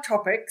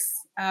subtropics,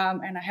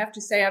 and I have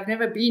to say I've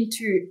never been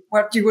to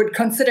what you would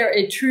consider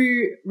a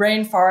true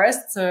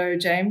rainforest. So,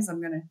 James, I'm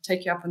going to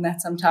take you up on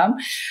that sometime.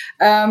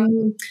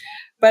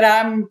 But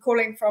I'm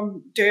calling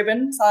from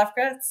Durban, South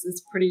Africa.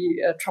 It's pretty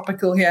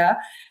tropical here,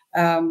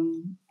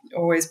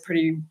 always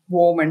pretty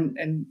warm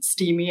and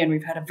steamy, and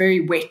we've had a very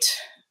wet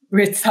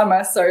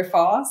summer so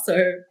far,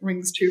 so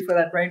rings true for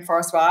that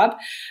rainforest vibe.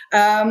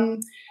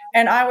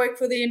 And I work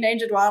for the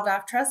Endangered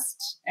Wildlife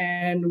Trust,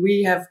 and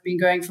we have been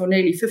going for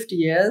nearly 50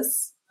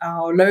 years.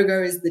 Our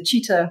logo is the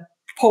cheetah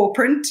paw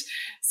print.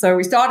 So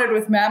we started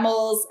with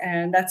mammals,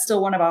 and that's still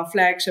one of our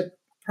flagship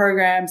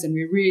programs, and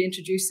we're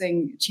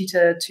reintroducing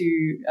cheetah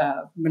to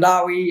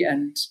Malawi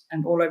and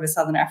all over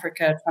Southern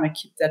Africa, trying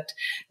to keep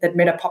that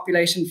meta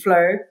population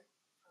flow.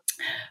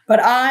 But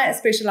I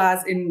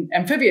specialize in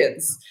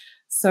amphibians.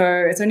 So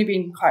it's only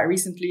been quite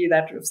recently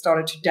that we've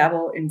started to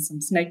dabble in some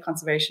snake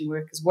conservation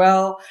work as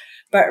well.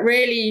 But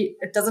really,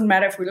 it doesn't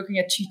matter if we're looking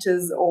at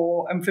cheetahs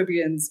or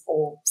amphibians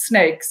or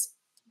snakes.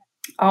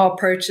 Our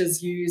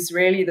approaches use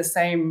really the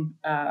same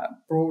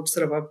broad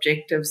sort of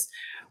objectives,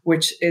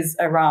 which is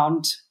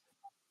around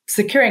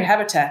securing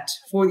habitat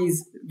for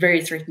these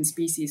very threatened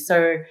species.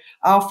 So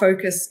our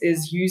focus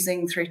is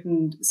using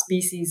threatened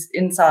species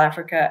in South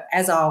Africa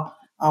as our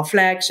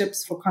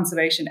flagships for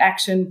conservation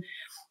action.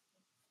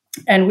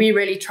 And we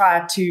really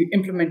try to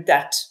implement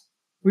that.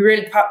 We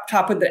really try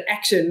to put the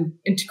action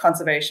into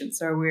conservation.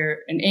 So we're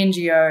an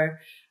NGO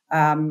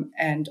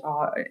and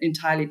are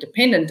entirely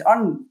dependent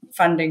on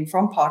funding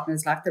from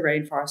partners like the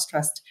Rainforest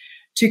Trust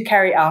to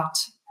carry out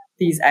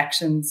these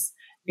actions,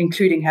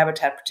 including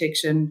habitat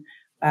protection,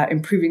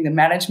 improving the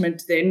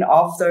management then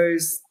of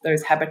those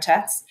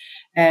habitats.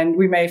 And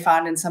we may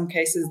find in some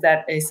cases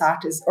that a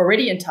site is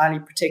already entirely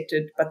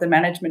protected, but the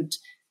management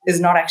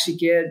is not actually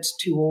geared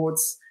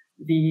towards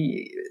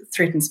the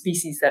threatened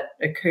species that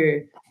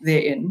occur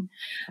therein.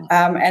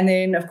 And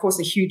then, of course,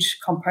 a huge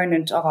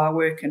component of our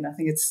work, and I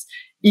think it's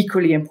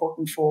equally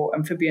important for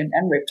amphibian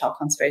and reptile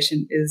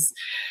conservation, is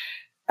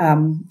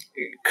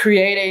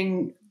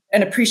creating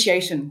an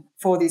appreciation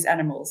for these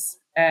animals.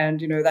 And,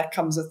 that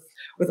comes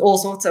with all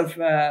sorts of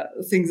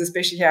things,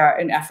 especially here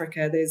in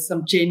Africa. There's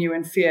some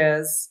genuine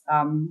fears,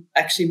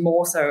 actually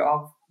more so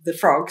of the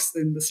frogs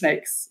than the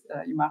snakes,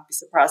 you might be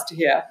surprised to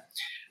hear.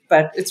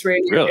 But it's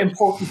really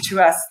important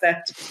to us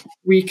that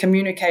we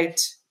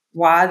communicate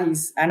why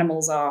these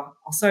animals are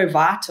so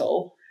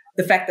vital.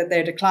 The fact that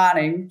they're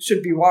declining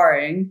should be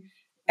worrying,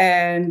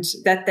 and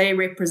that they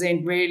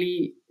represent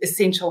really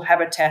essential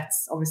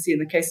habitats. Obviously, in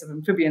the case of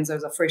amphibians,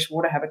 those are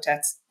freshwater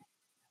habitats,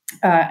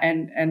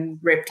 and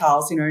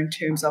reptiles, in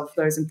terms of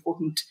those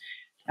important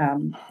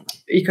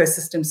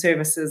ecosystem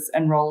services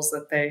and roles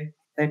that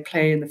they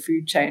play in the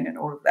food chain and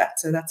all of that.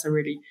 So that's a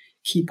really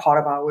key part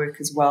of our work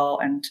as well,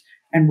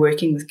 and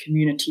working with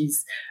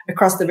communities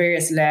across the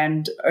various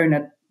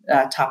landowner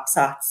type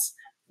sites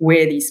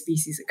where these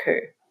species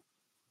occur.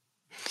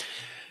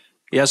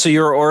 Yeah, so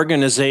your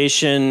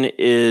organization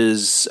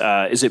is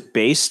it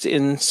based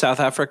in South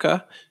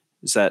Africa?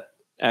 Is that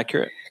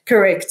accurate?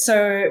 Correct.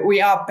 So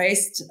we are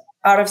based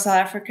out of South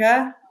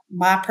Africa.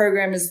 My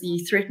program is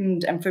the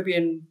Threatened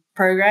Amphibian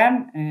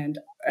Program, and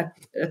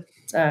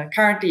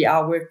currently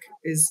our work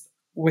is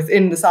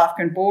within the South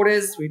African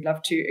borders. We'd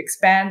love to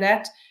expand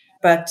that.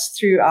 But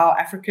through our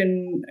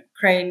African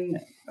crane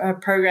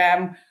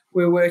program,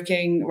 we're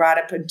working right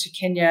up into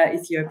Kenya,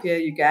 Ethiopia,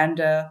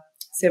 Uganda,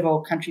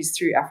 several countries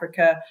through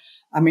Africa.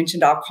 I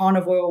mentioned our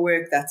carnivore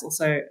work. That's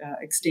also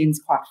extends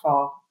quite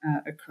far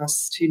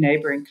across to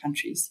neighboring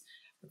countries.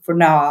 For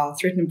now, our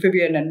threatened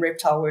amphibian and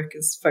reptile work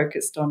is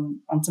focused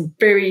on some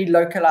very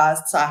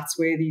localized sites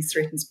where these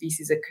threatened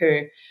species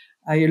occur.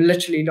 You're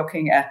literally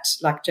looking at,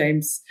 like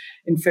James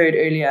inferred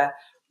earlier,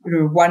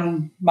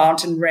 one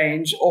mountain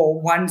range or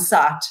one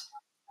site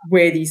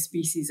where these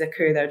species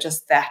occur. They're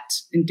just that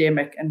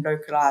endemic and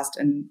localized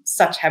and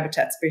such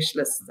habitat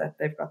specialists that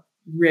they've got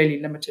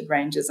really limited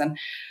ranges. And,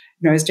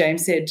 as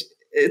James said,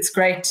 it's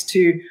great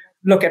to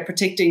look at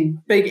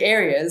protecting big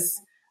areas,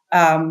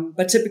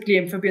 but typically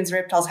amphibians and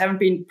reptiles haven't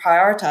been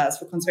prioritized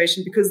for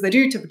conservation because they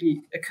do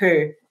typically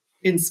occur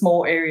in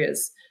small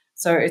areas.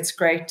 So it's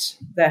great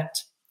that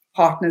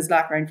partners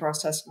like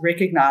Rainforest Trust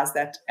recognize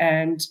that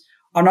and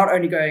are not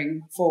only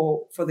going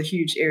for the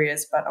huge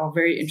areas, but are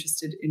very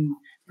interested in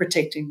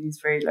protecting these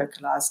very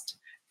localized,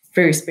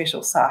 very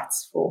special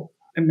sites for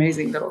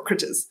amazing little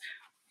critters.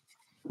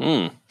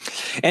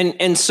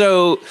 And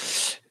so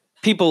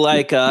people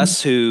like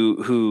us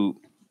who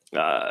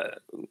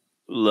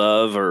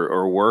love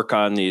or work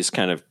on these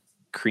kind of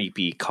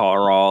creepy,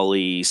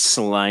 corally,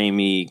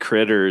 slimy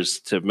critters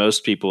to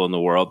most people in the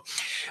world.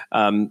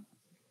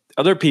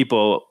 Other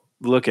people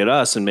look at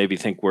us and maybe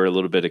think we're a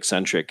little bit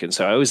eccentric. And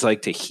so I always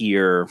like to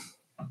hear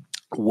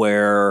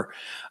where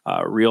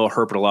real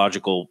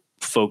herpetological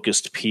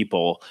focused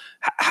people,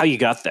 how you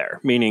got there,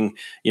 meaning,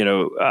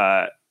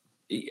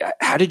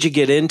 how did you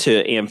get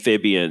into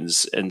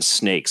amphibians and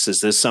snakes?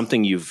 Is this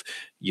something you've,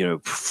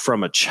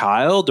 from a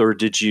child, or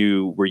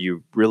were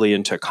you really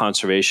into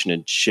conservation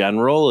in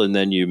general, and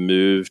then you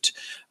moved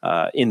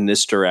in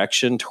this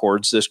direction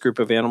towards this group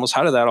of animals?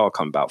 How did that all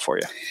come about for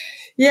you?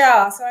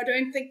 Yeah, so I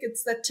don't think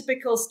it's the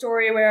typical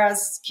story where I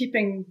was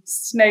keeping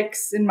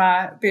snakes in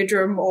my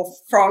bedroom or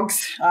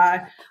frogs.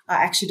 I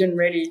actually didn't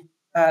really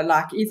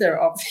like either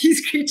of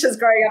these creatures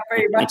growing up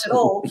very much at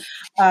all.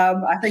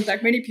 I think,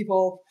 like many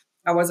people,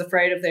 I was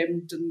afraid of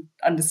them, didn't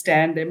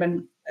understand them.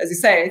 And as you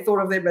say, I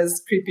thought of them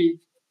as creepy,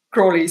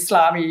 crawly,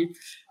 slimy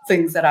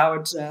things that I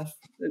would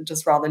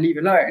just rather leave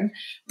alone.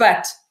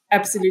 But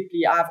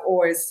absolutely, I've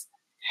always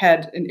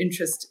had an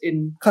interest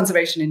in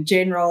conservation in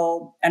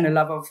general and a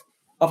love of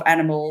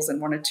animals,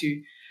 and wanted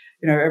to,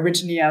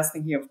 originally I was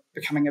thinking of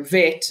becoming a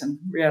vet, and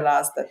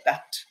realized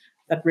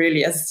that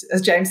really, as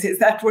James says,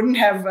 that wouldn't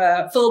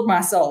have filled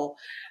my soul.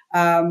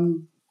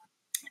 And,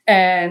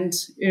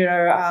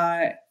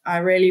 I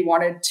really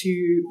wanted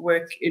to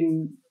work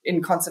in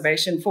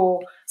conservation for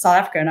South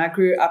Africa. And I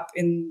grew up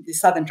in the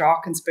southern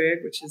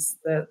Drakensberg, which is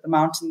the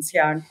mountains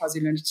here in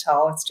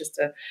KwaZulu-Natal. It's just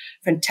a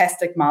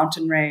fantastic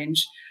mountain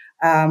range.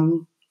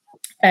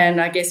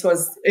 And I guess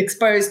was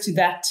exposed to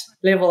that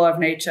level of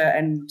nature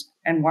and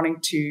wanting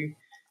to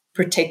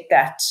protect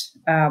that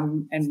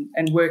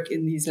and work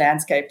in these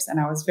landscapes. And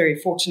I was very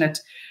fortunate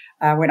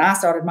when I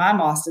started my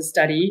master's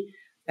study,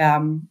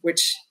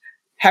 which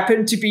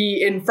happened to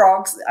be in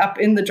frogs up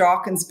in the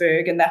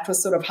Drakensberg. And that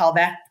was sort of how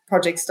that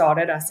project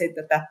started. I said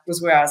that was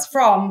where I was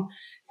from,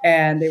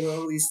 and there were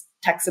all these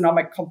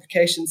taxonomic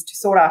complications to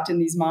sort out in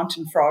these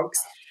mountain frogs.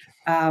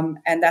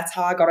 And that's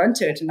how I got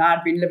into it. And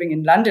I'd been living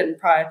in London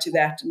prior to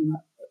that. And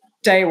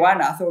day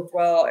one, I thought,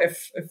 well,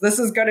 if this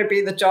is going to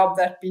be the job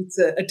that beats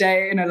a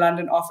day in a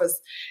London office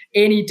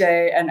any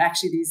day, and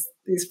actually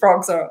these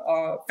frogs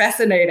are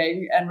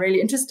fascinating and really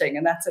interesting.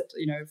 And that's it,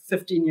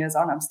 15 years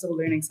on, I'm still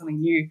learning something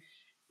new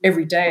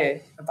every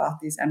day about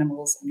these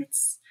animals. And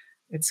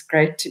it's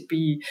great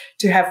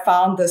to have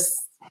found this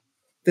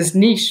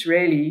niche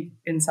really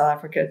in South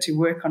Africa to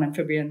work on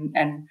amphibian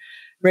and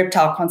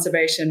reptile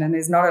conservation. And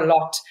there's not a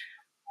lot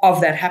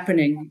of that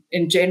happening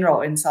in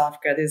general in South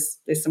Africa.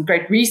 There's some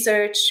great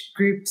research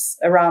groups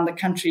around the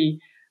country,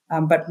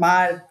 but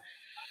my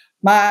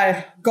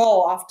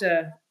goal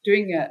after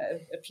doing a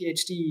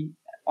PhD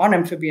on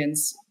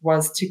amphibians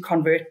was to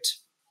convert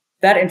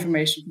that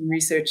information from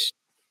research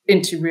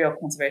into real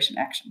conservation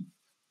action.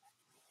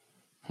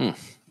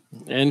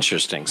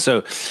 Interesting.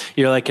 So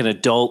you're like an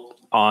adult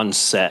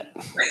onset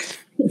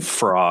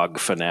frog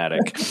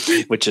fanatic,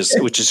 which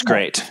is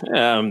great.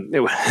 I'm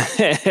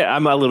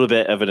a little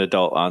bit of an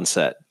adult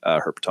onset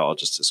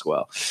herpetologist as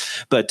well.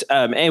 But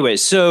anyway,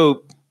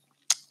 so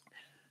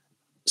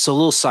a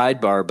little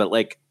sidebar, but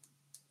like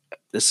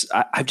this,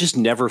 I've just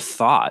never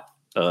thought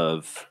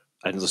of.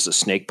 I know this is a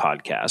snake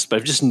podcast, but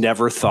I've just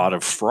never thought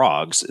of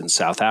frogs in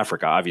South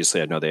Africa.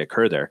 Obviously, I know they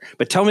occur there,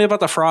 but tell me about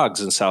the frogs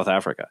in South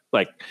Africa.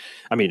 Like,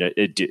 I mean,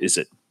 is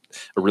it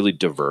a really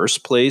diverse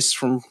place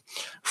from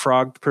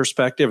frog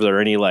perspective? Are there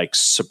any like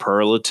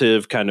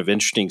superlative kind of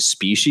interesting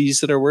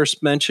species that are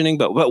worth mentioning?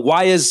 But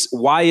why is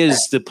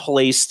the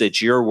place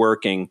that you're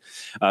working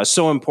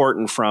so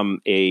important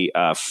from a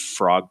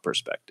frog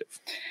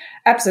perspective?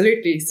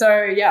 Absolutely.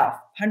 So yeah,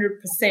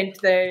 100%.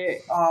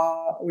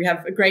 We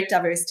have a great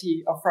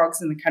diversity of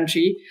frogs in the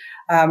country.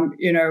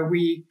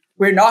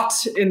 We're not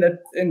in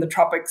the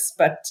tropics,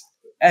 but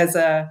as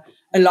a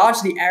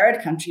largely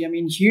arid country, I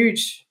mean,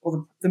 huge.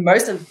 Well, the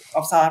most of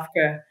South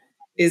Africa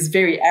is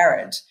very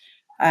arid,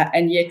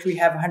 and yet we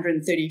have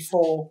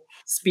 134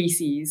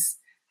 species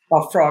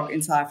of frog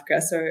in South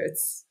Africa. So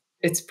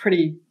it's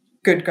pretty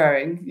good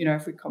going.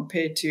 If we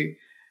compare to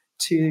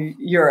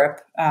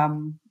Europe.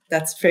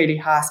 That's fairly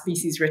high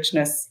species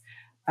richness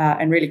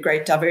and really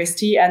great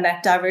diversity. And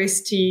that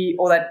diversity,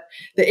 or that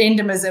the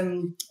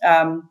endemism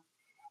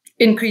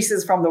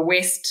increases from the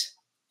west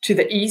to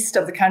the east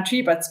of the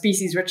country, but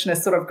species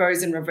richness sort of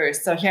goes in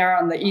reverse. So here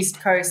on the east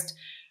coast,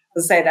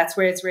 as I say, that's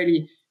where it's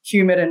really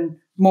humid and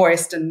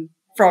moist, and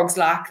frogs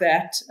like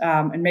that.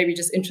 And maybe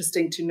just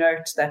interesting to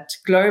note that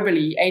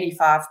globally,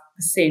 85%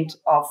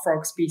 of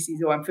frog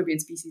species or amphibian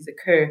species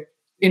occur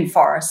in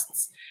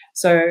forests.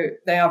 So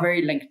they are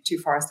very linked to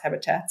forest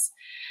habitats.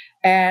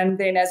 And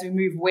then as we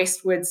move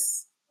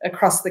westwards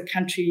across the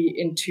country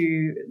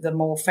into the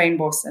more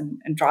fynbos and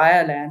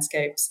drier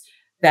landscapes,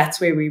 that's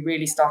where we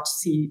really start to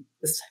see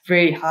this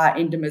very high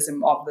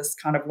endemism of this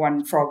kind of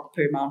one frog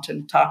per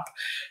mountain type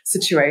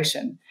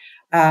situation.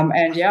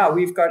 And yeah,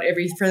 we've got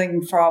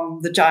everything from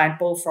the giant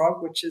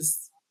bullfrog, which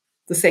is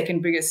the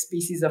second biggest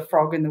species of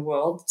frog in the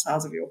world, the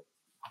size of your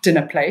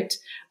dinner plate.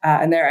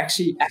 And they're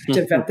actually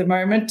active at the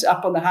moment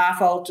up on the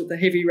Highveld with the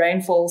heavy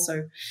rainfall.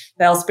 So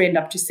they'll spend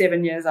up to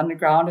 7 years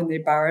underground in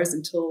their burrows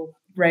until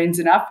it rains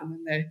enough, and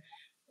then they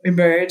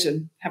emerge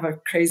and have a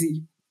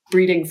crazy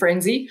breeding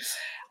frenzy.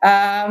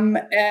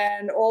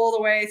 And all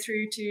the way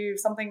through to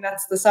something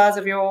that's the size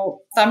of your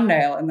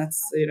thumbnail, and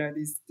that's,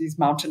 these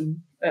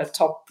mountain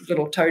top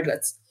little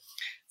toadlets.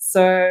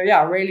 So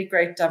yeah, really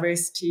great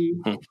diversity.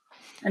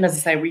 And as I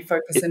say, we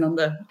focus in on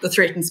the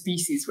threatened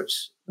species,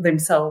 which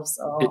themselves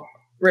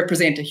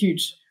represent a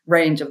huge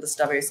range of this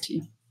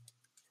diversity.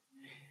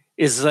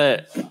 Is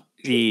that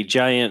the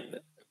giant,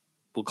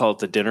 we'll call it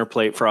the dinner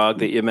plate frog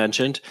that you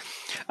mentioned?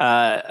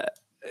 My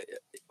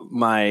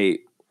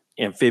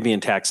amphibian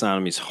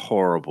taxonomy is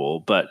horrible,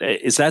 but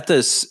is that the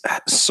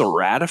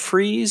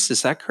Ceratophrys?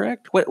 Is that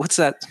correct? What's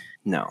that?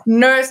 No,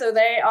 so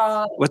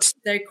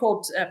they're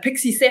called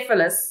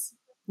Pixycephalus,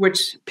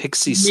 which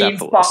means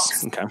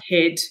fox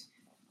head.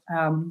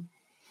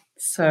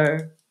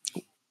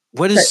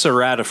 What is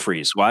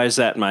Ceratophrys? Why is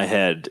that in my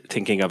head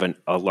thinking of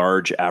a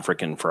large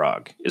African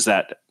frog? Is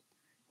that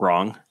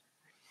wrong?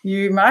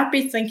 You might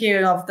be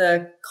thinking of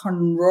the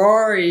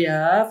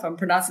Conroria, if I'm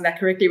pronouncing that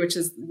correctly,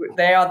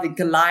 they are the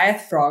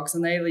Goliath frogs,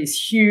 and they're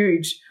these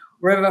huge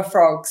river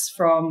frogs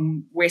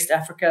from West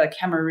Africa,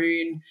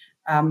 Cameroon.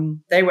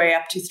 They weigh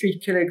up to 3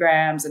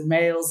 kilograms, and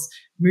males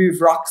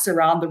move rocks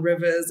around the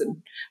rivers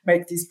and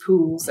make these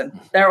pools. And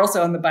they're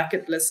also on the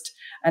bucket list,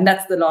 and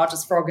that's the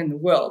largest frog in the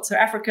world. So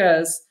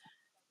Africa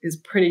is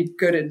pretty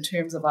good in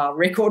terms of our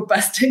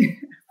record-busting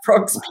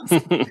frog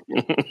species.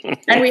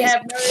 And we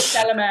have no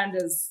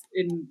salamanders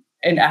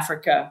in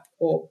Africa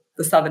or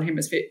the Southern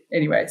Hemisphere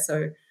anyway.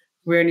 So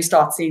we only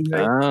start seeing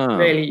the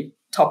really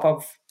top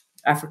of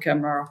Africa,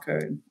 Morocco,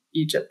 and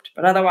Egypt.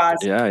 But otherwise,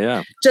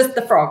 just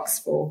the frogs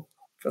for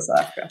South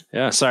Africa.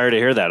 Yeah, sorry to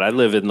hear that. I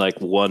live in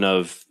one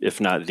of, if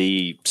not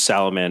the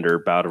salamander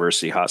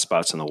biodiversity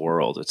hotspots in the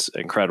world. It's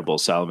an incredible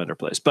salamander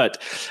place.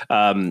 But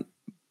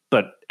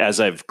as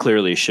I've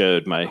clearly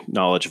showed, my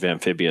knowledge of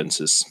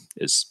amphibians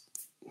is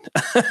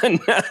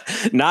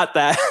not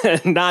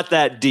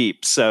that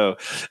deep. So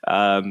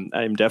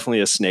I'm definitely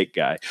a snake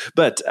guy.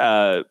 But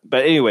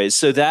anyways,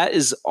 so that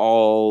is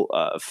all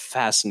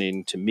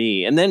fascinating to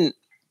me. And then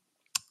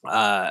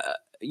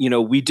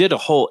we did a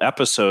whole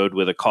episode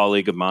with a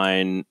colleague of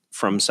mine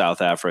from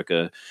South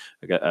Africa,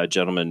 a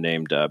gentleman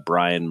named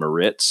Brian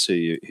Maritz, who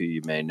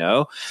you may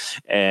know,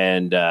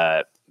 and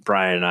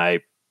Brian and I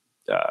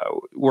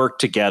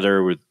worked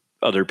together with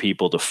other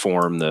people to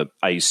form the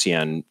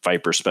IUCN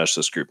Viper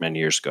Specialist Group many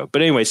years ago.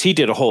 But anyways, he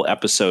did a whole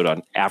episode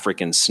on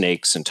African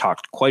snakes and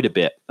talked quite a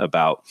bit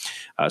about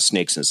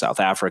snakes in South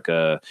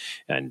Africa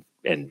and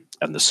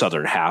the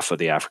southern half of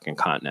the African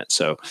continent.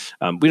 So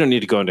we don't need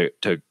to go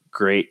into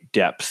great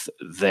depth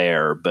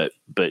there, but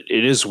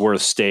it is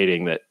worth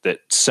stating that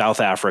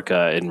South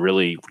Africa, and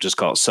really just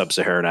call it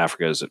Sub-Saharan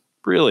Africa, is a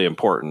really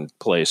important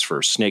place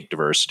for snake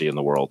diversity in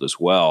the world as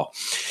well.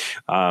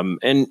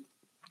 And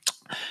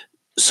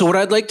so what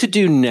I'd like to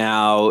do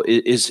now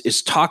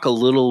is talk a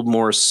little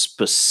more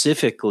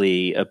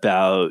specifically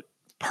about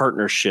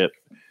partnership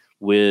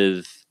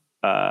with,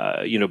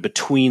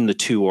 between the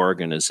two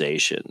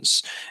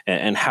organizations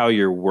and how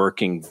you're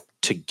working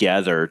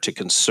together to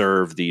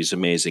conserve these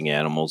amazing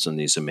animals in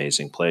these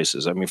amazing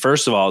places. I mean,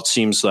 first of all, it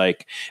seems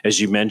like, as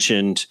you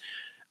mentioned,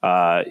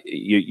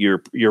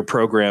 your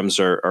programs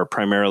are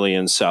primarily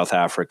in South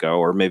Africa,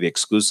 or maybe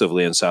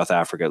exclusively in South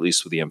Africa, at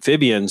least with the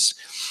amphibians.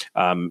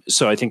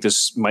 So I think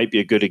this might be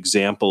a good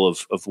example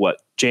of what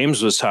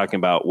James was talking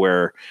about,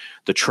 where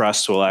the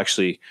trust will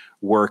actually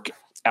work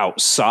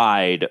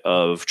outside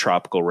of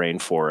tropical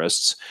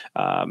rainforests.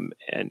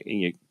 And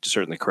you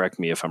certainly correct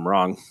me if I'm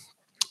wrong.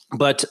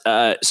 But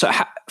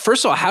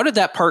first of all, how did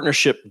that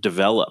partnership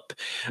develop?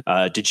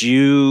 Did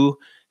you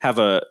have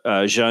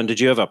Jean, did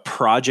you have a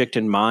project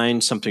in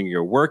mind, something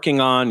you're working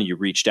on? You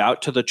reached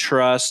out to the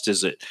trust?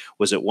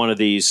 Was it one of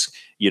these,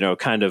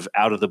 kind of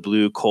out of the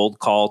blue cold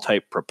call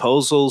type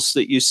proposals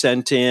that you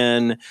sent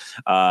in?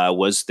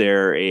 Was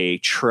there a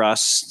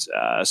trust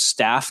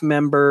staff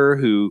member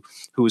who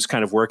was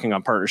kind of working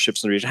on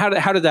partnerships in the region?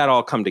 How did that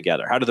all come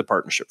together? How did the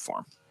partnership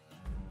form?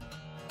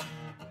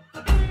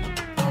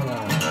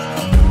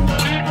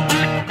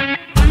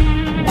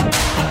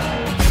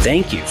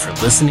 Thank you for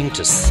listening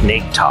to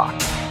Snake Talk.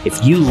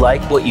 If you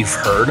like what you've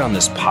heard on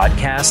this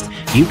podcast,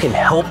 you can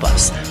help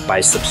us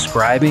by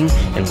subscribing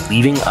and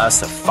leaving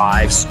us a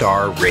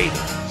 5-star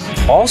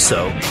rating.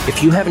 Also,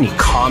 if you have any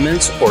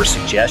comments or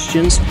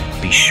suggestions,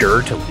 be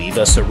sure to leave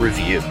us a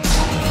review.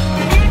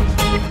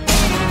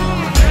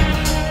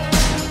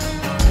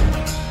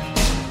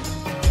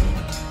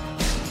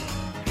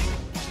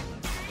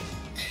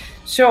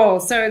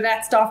 Sure. So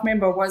that staff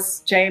member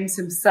was James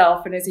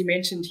himself. And as he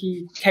mentioned,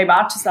 he came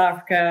out to South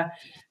Africa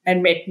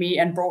and met me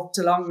and brought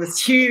along this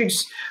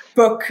huge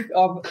book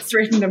of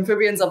threatened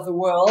amphibians of the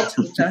world,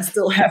 which I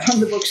still have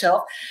on the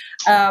bookshelf.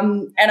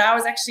 And I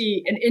was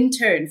actually an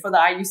intern for the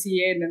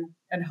IUCN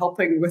and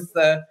helping with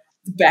the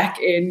back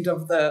end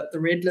of the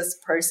Red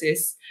List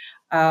process.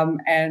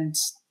 And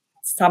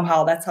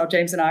somehow that's how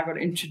James and I got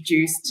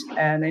introduced.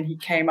 And then he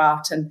came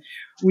out, and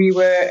we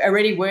were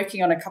already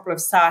working on a couple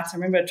of sites. I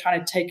remember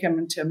trying to take him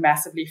into a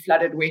massively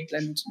flooded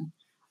wetland.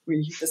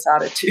 We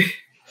decided to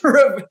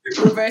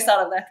reverse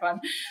out of that one.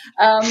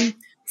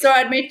 So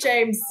I'd met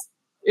James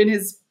in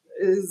his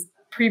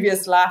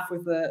previous life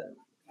with the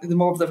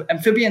more of the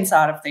amphibian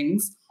side of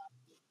things.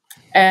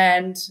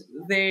 And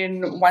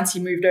then once he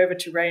moved over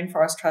to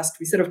Rainforest Trust,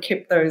 we sort of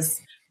kept those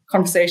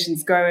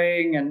conversations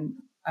going and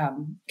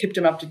kept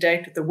him up to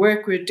date with the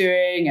work we're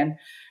doing. And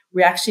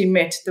we actually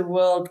met the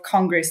World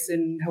Congress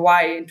in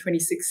Hawaii in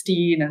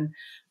 2016. And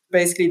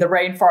basically the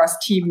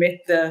Rainforest team met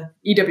the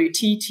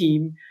EWT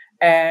team.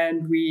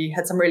 And we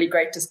had some really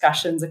great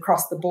discussions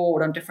across the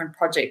board on different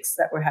projects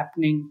that were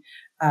happening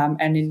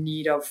and in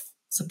need of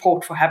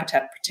support for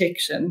habitat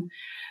protection.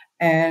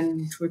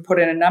 And we put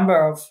in a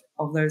number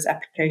of those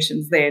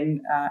applications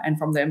then. And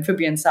from the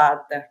amphibian side,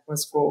 that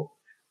was for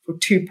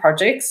 2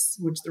 projects,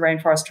 which the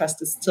Rainforest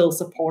Trust is still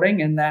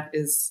supporting. And that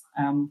is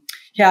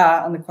here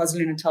on the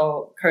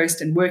KwaZulu-Natal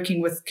coast, and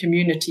working with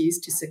communities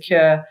to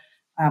secure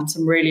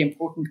some really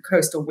important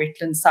coastal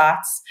wetland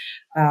sites,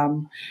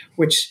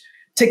 which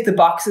tick the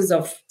boxes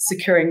of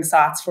securing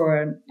sites for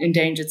an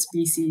endangered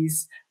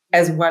species,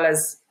 as well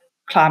as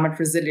climate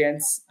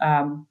resilience,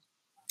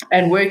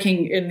 and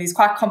working in these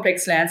quite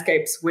complex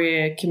landscapes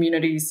where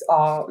communities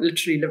are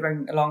literally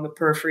living along the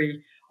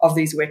periphery of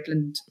these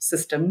wetland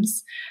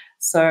systems.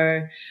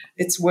 So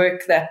it's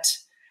work that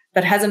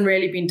hasn't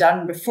really been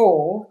done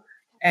before.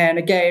 And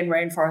again,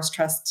 Rainforest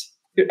Trust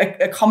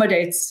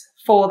accommodates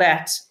for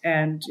that,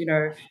 and,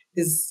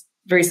 is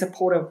very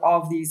supportive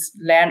of these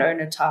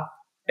landowner type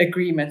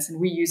agreements. And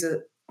we use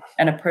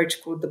an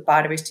approach called the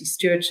Biodiversity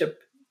Stewardship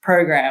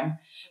Program,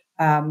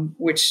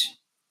 which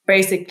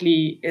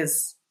basically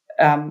is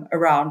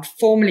around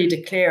formally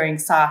declaring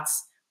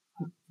sites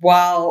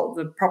while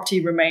the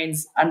property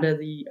remains under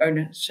the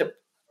ownership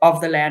of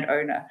the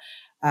landowner.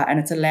 And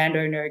it's a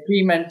landowner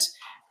agreement,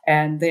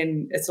 and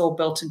then it's all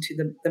built into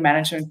the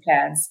management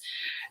plans.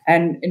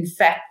 And in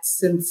fact,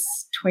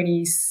 since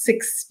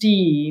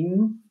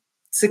 2016,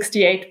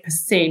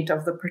 68%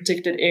 of the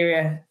protected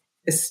area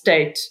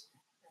estate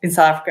in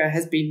South Africa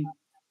has been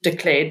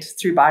declared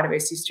through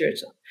biodiversity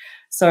stewardship.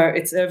 So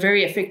it's a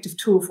very effective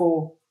tool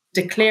for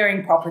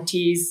declaring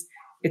properties.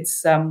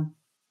 It's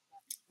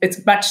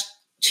much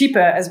cheaper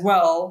as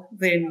well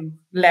than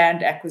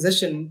land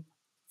acquisition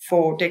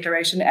for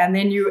declaration. And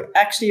then you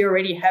actually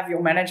already have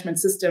your management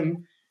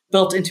system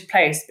built into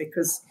place,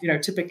 because,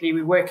 typically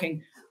we're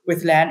working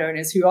with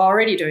landowners who are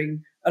already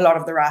doing a lot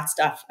of the right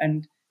stuff.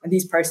 And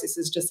these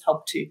processes just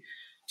help to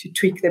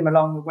tweak them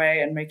along the way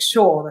and make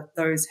sure that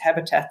those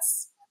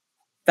habitats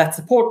that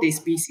support these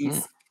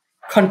species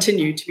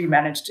continue to be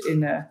managed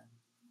in a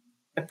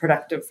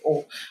productive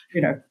or,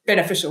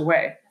 beneficial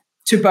way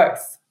to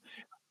both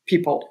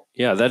people.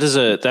 Yeah, that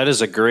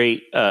is a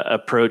great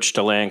approach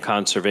to land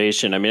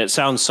conservation. I mean, it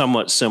sounds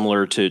somewhat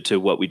similar to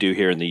what we do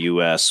here in the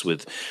U.S.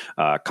 with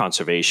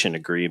conservation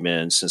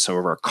agreements and some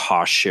of our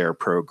cost share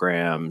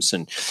programs.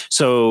 And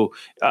so,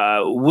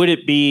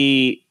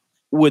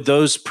 would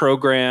those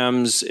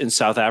programs in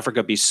South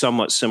Africa be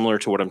somewhat similar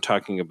to what I'm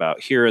talking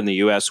about here in the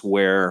U.S.,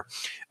 where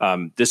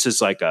this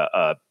is like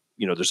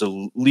there's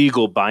a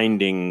legal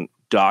binding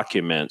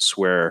documents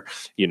where,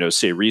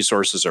 say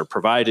resources are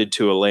provided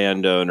to a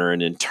landowner,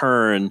 and in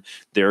turn,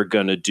 they're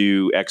going to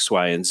do X,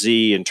 Y, and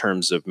Z in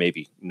terms of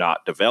maybe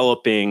not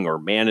developing or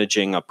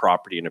managing a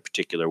property in a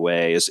particular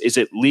way? Is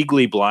it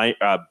legally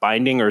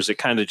binding, or is it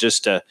kind of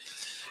just a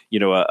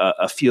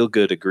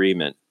feel-good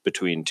agreement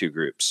between 2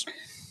 groups?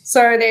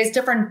 So there's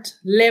different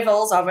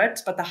levels of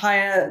it, but the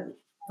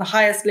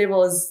highest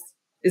level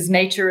is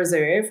nature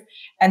reserve,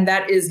 and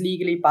that is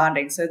legally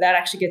binding. So that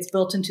actually gets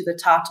built into the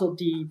title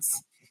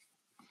deeds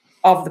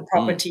of the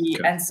property.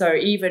 Okay. And so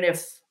even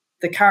if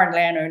the current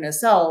landowner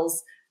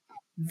sells,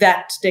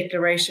 that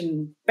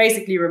declaration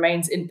basically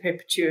remains in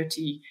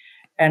perpetuity.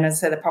 And as I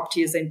said, the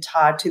property is then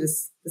tied to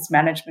this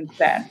management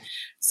plan.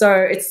 So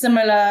it's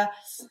similar,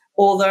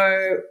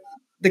 although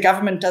the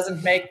government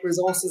doesn't make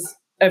resources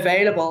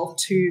available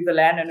to the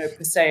landowner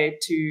per se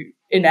to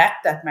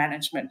enact that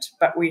management,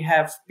 but we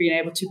have been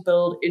able to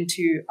build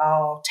into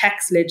our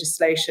tax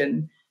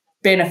legislation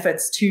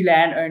benefits to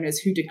landowners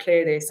who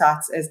declare their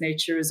sites as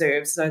nature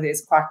reserves. So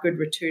there's quite good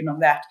return on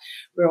that.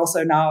 We're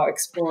also now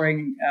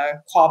exploring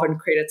carbon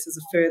credits as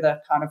a further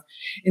kind of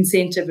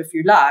incentive, if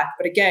you like.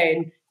 But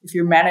again, if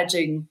you're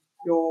managing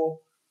your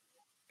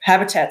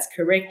habitats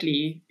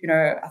correctly,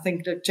 I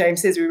think that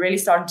James says we're really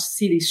starting to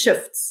see these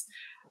shifts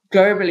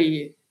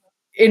globally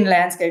in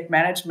landscape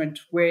management,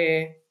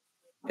 where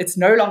it's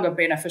no longer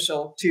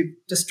beneficial to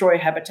destroy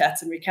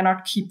habitats, and we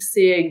cannot keep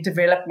seeing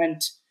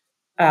development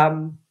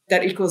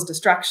that equals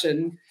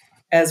destruction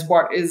as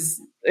what is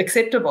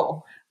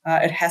acceptable.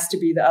 It has to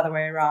be the other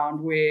way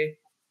around, where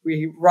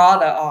we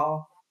rather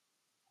are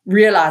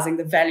realizing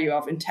the value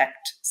of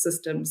intact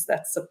systems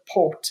that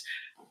support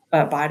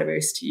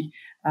biodiversity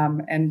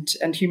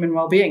and human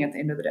well-being at the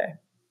end of the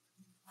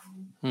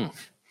day.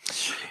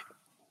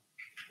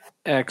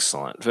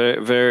 Excellent.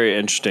 Very, very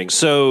interesting.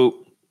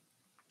 So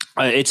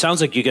it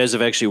sounds like you guys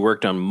have actually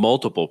worked on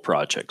multiple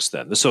projects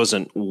then. This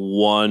wasn't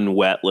one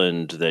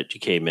wetland that you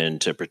came in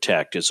to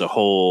protect. It's a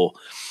whole,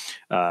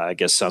 I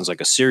guess sounds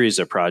like a series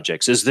of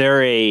projects. Is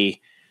there a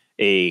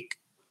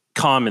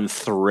common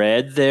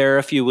thread there,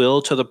 if you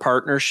will, to the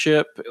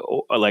partnership,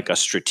 like a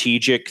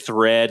strategic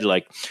thread,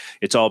 like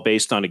it's all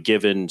based on a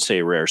given,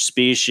 say, rare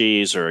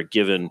species, or a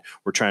given,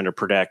 we're trying to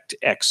protect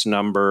X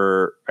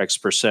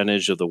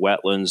percentage of the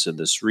wetlands in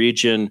this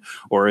region,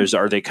 or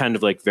are they kind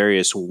of like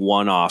various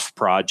one-off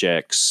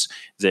projects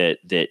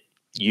that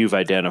you've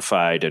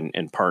identified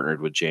and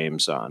partnered with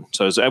James on?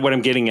 So is what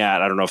I'm getting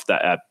at, I don't know if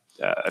that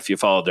if you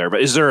followed there,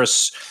 but is there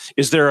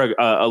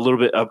a little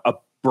bit of a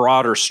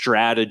broader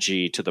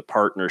strategy to the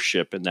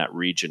partnership in that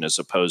region as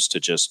opposed to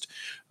just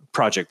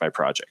project by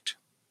project?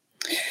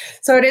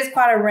 So it is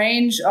quite a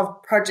range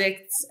of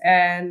projects,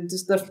 and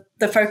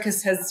the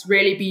focus has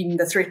really been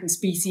the threatened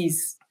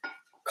species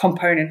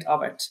component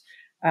of it.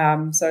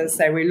 So as I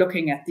say, we're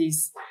looking at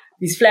these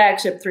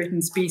flagship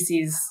threatened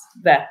species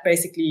that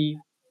basically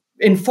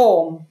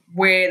inform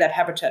where that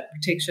habitat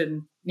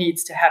protection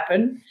needs to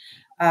happen.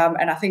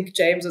 And I think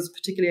James was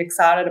particularly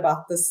excited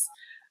about this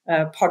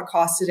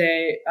podcast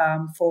today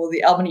for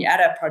the Albany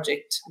Adder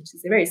project, which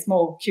is a very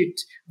small, cute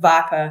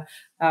viper.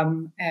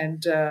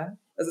 And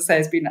as I say,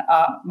 it's been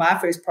my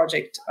first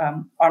project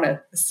on a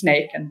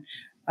snake. And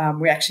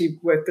we actually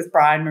worked with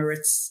Brian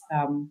Moritz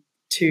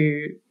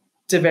to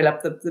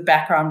develop the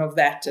background of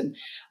that. And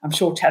I'm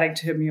sure chatting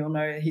to him, you'll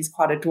know he's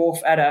quite a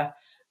dwarf adder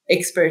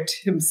expert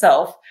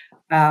himself.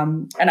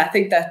 And I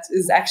think that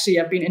is actually,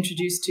 I've been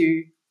introduced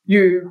to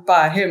you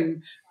by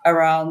him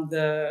around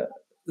the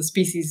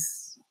species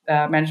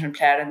management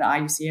plan and the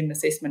IUCN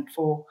assessment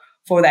for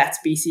that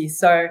species.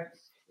 So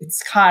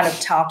it's kind of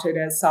touted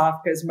as South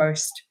Africa's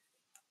most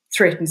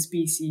threatened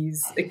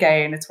species.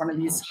 Again, it's one of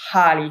these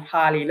highly,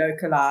 highly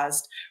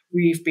localized.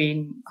 We've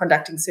been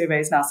conducting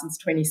surveys now since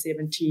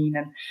 2017,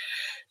 and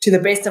to the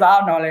best of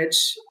our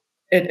knowledge,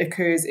 it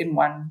occurs in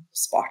one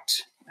spot.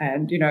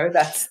 And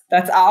that's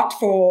out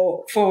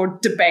for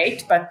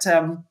debate, but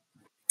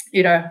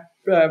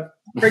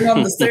bring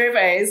on the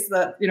surveys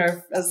that,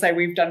 as I say,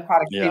 we've done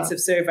quite extensive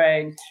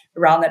surveying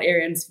around that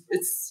area. And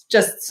it's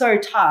just so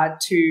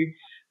tied to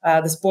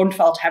this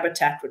Bornfeld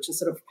habitat, which is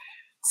sort of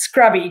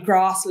scrubby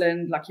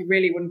grassland. Like, you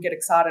really wouldn't get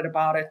excited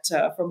about it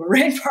from a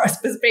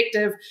rainforest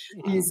perspective.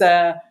 These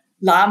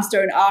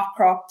limestone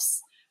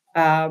outcrops.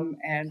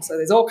 And so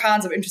there's all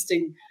kinds of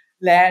interesting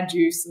land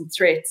use and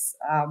threats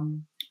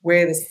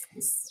where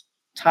this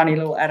tiny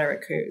little adder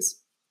occurs.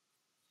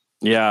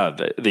 Yeah,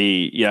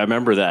 I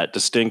remember that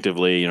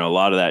distinctively. A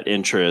lot of that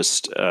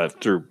interest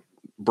through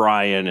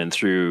Brian and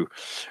through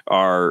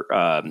our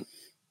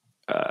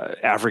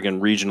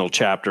African regional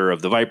chapter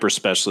of the Viper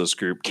Specialist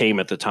Group came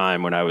at the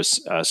time when I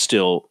was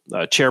still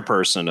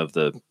chairperson of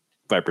the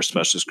Viper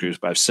Specialist Group.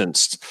 I've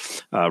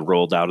since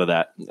rolled out of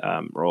that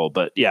role,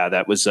 but yeah,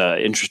 that was an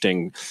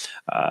interesting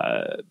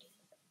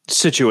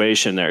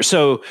situation there.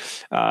 So,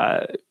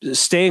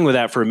 staying with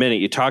that for a minute,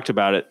 you talked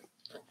about it,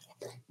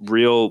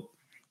 real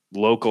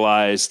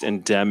localized,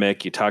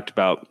 endemic. You talked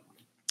about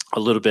a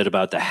little bit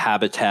about the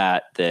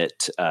habitat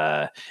that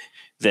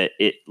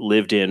it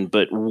lived in,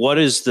 but what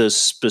is the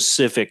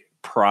specific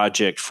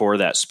project for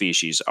that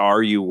species?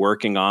 Are you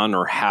working on,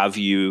 or have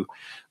you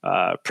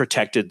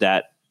protected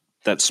that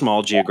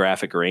small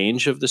geographic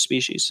range of the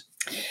species?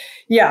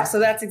 Yeah, so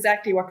that's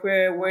exactly what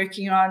we're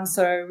working on.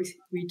 So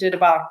we did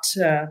about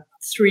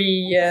 3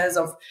 years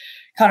of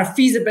kind of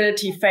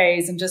feasibility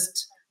phase and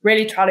just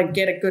really try to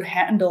get a good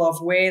handle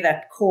of where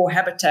that core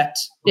habitat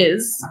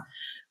is,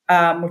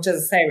 which,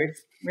 as I say, we've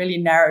really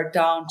narrowed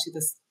down to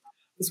this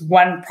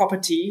one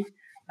property.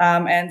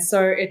 And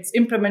so it's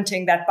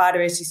implementing that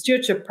biodiversity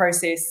stewardship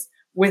process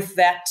with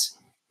that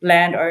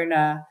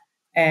landowner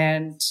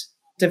and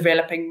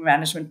developing a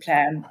management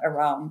plan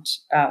around,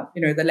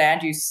 the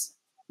land use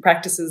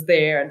practices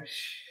there. And,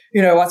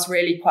 what's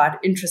really quite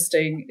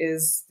interesting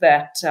is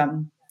that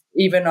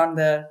even on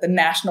the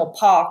national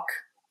park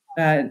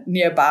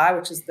nearby,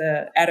 which is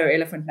the Addo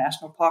Elephant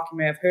National Park, you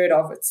may have heard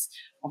of. It's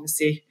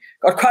obviously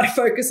got quite a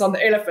focus on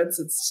the elephants.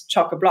 It's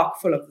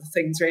chock-a-block full of the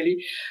things,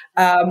 really.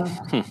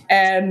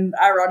 And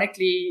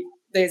ironically,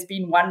 there's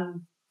been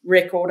one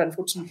record,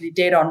 unfortunately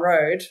dead on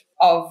road,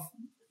 of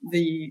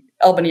the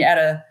Albany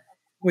adder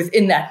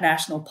within that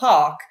national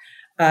park,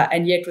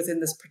 and yet within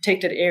this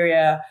protected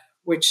area,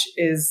 which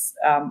is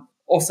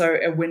also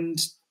a wind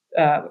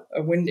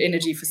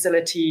energy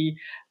facility,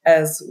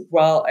 as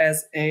well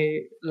as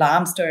a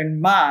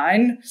limestone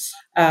mine,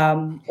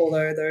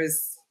 although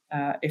those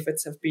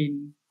efforts have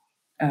been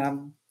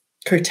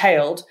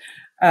curtailed.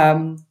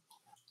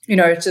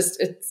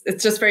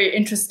 It's just very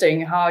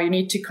interesting how you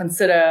need to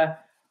consider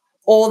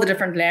all the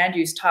different land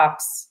use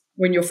types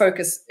when your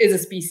focus is a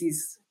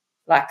species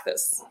like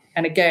this.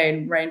 And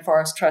again,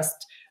 Rainforest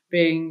Trust,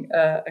 being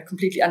a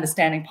completely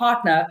understanding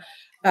partner,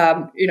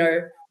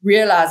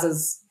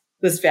 realizes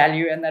this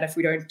value, and that if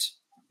we don't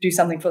do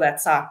something for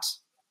that site,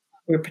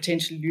 we're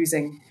potentially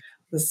losing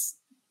this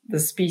the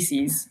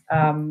species,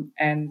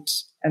 and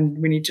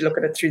we need to look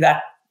at it through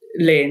that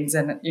lens.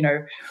 And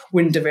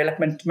wind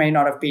development may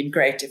not have been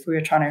great if we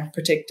were trying to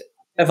protect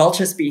a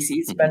vulture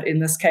species, but in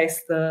this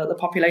case, the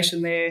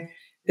population there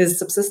is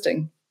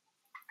subsisting.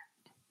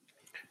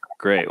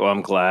 Great. Well,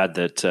 I'm glad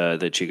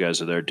that you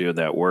guys are there doing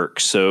that work.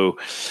 So,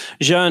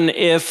 Jean,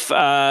 if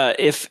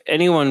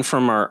anyone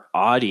from our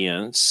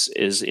audience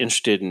is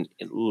interested in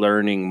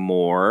learning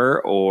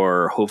more,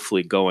 or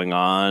hopefully going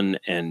on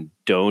and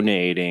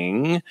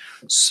donating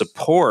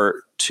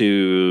support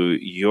to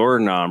your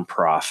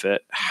nonprofit,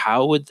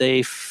 how would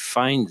they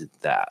find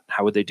that?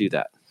 How would they do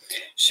that?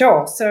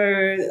 Sure. So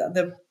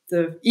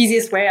the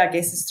easiest way, I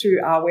guess, is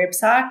through our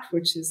website,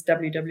 which is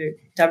www.ewt.org.za.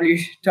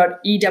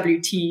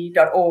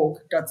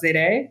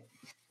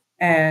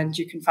 And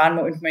you can find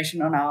more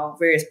information on our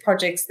various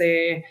projects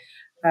there.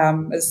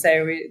 As I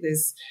say,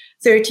 there's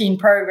 13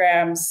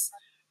 programs,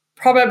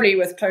 probably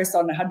with close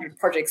on 100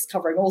 projects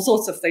covering all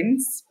sorts of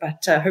things.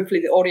 But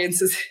hopefully the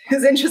audience is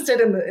interested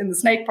in the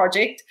snake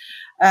project.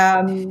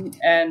 And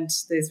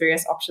there's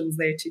various options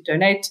there to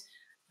donate.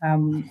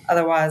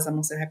 Otherwise, I'm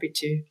also happy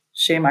to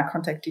share my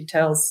contact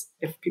details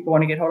if people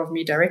want to get hold of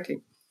me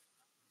directly.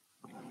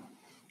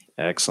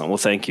 Excellent. Well,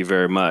 thank you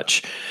very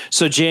much.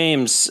 So,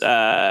 James,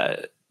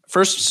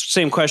 first,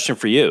 same question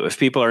for you. If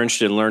people are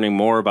interested in learning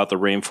more about the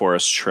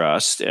Rainforest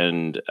Trust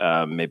and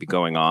maybe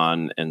going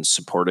on and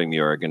supporting the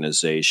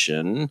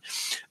organization,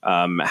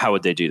 how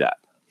would they do that?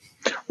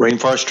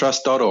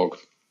 Rainforesttrust.org.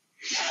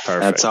 Perfect.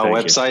 That's our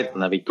website,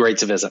 and that'd be great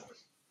to visit.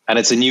 And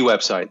it's a new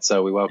website,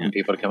 so we welcome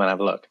people to come and have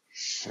a look.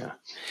 Yeah.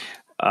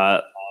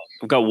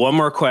 We've got one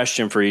more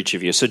question for each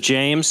of you. So,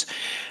 James,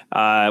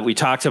 we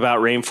talked about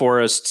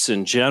rainforests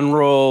in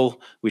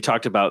general. We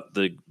talked about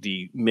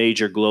the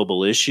major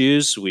global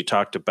issues. We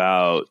talked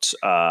about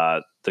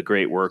the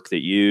great work that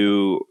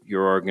your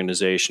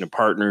organization and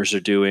partners are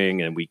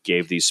doing, and we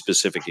gave these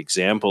specific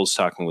examples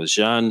talking with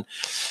Jean.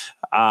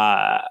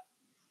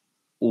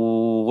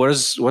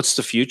 What's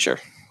the future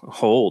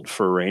hold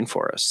for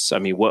rainforests? I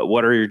mean,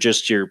 what are your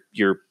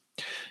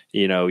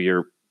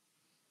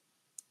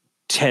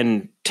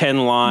 10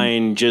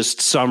 line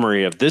just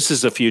summary of this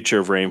is the future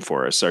of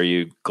rainforests? Are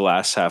you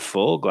glass half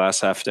full,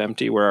 glass half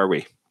empty? Where are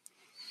we?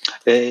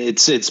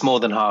 It's more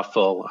than half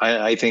full.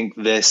 I think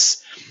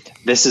this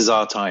is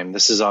our time.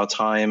 This is our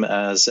time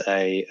as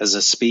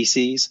a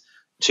species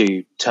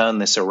to turn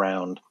this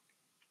around.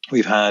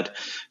 We've had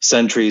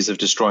centuries of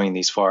destroying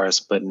these forests,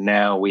 but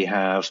now we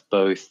have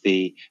both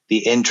the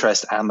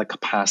interest and the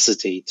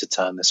capacity to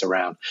turn this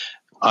around.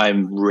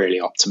 I'm really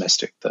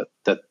optimistic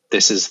that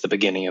this is the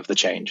beginning of the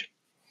change.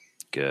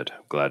 Good.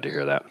 Glad to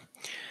hear that.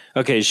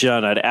 Okay,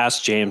 Jean, I'd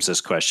asked James this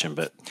question,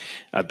 but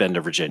I've been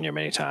to Virginia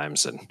many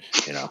times, and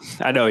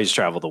I know he's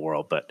traveled the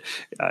world, but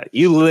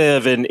you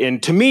live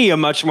in, to me, a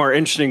much more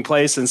interesting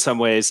place in some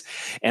ways.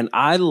 And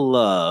I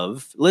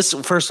love.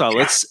 First of all,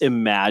 let's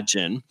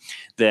imagine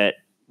that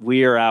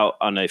we are out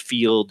on a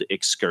field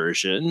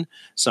excursion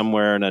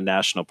somewhere in a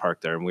national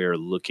park there, and we are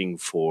looking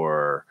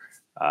for.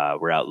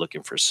 We're out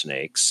looking for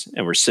snakes,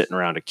 and we're sitting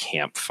around a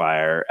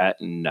campfire at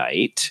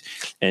night.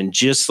 And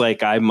just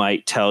like I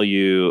might tell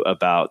you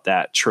about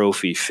that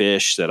trophy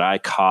fish that I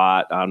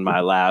caught on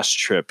my last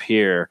trip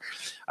here,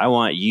 I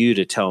want you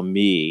to tell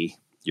me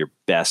your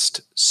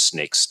best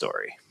snake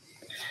story.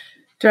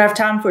 Do I have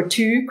time for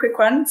two quick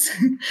ones?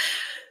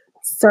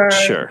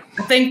 Sure.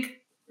 I think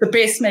the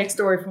best snake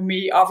story for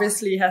me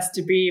obviously has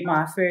to be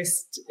my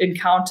first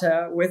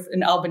encounter with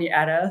an Albany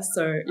adder.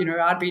 So,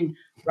 I'd been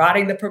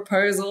writing the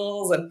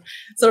proposals and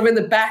sort of in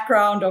the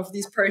background of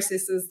these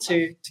processes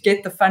to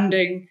get the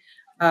funding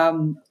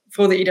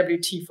for the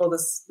EWT for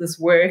this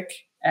work,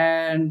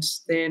 and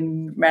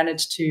then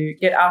managed to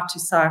get out to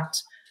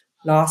site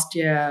last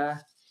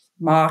year,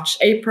 March,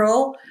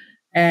 April.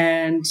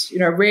 And,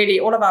 really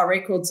all of our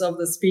records of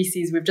the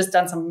species, we've just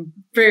done some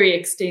very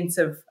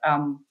extensive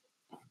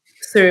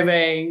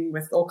surveying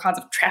with all kinds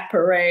of trap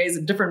arrays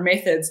and different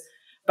methods.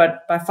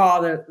 But by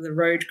far the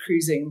road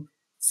cruising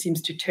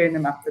seems to turn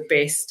them up the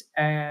best.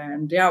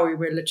 And we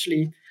were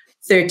literally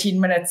 13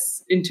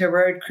 minutes into a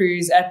road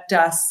cruise at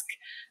dusk,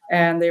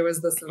 and there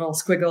was this little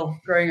squiggle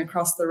going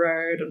across the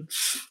road, and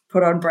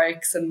put on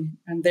brakes, and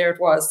there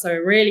it was. So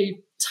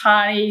really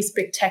tiny,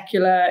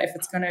 spectacular. If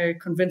it's going to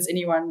convince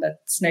anyone that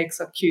snakes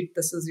are cute,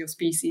 this is your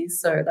species.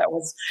 So that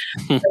was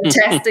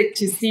fantastic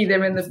to see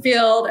them in the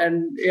field.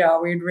 And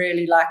we'd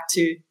really like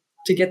to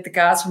get the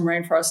guys from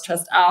Rainforest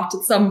Trust out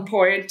at some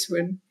point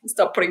when we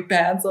stop putting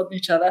bans on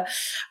each other,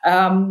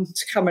 to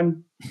come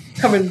and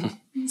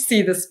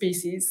see the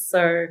species.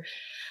 So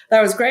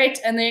that was great.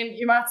 And then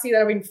you might see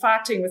that I've been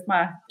fighting with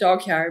my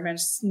dog here. I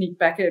managed to sneak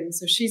back in.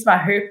 So she's my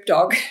herp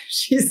dog.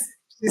 She's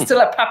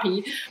still a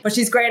puppy, but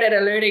she's great at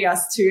alerting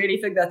us to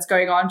anything that's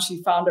going on.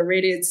 She found a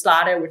red-eared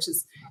slider, which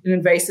is an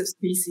invasive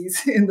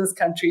species in this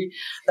country,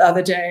 the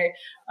other day.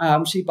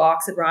 She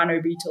barks at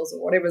rhino beetles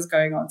or whatever's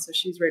going on. So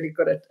she's really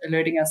good at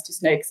alerting us to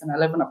snakes. And I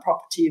live on a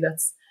property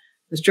that's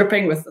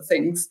dripping with the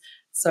things.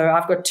 So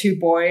I've got 2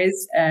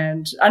 boys,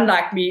 and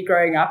unlike me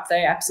growing up,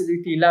 they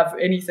absolutely love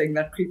anything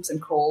that creeps and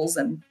crawls,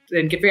 and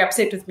then get very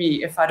upset with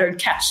me if I don't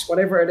catch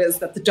whatever it is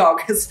that the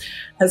dog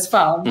has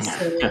found.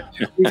 So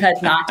we've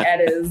had night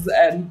adders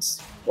and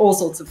all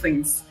sorts of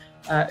things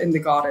in the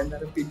garden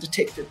that have been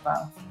detected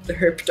by the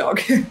herp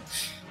dog.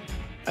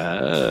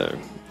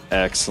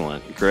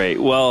 Excellent. Great.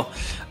 Well,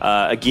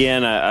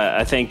 again,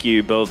 I thank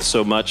you both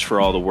so much for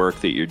all the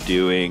work that you're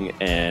doing,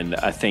 and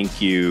I thank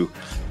you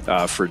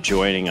for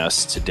joining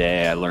us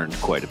today. I learned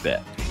quite a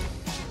bit.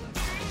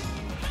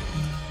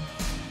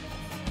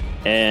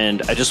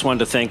 And I just wanted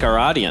to thank our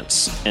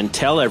audience and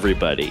tell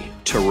everybody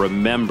to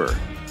remember,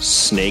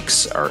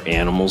 snakes are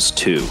animals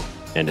too,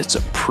 and it's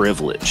a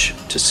privilege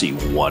to see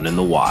one in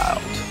the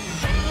wild.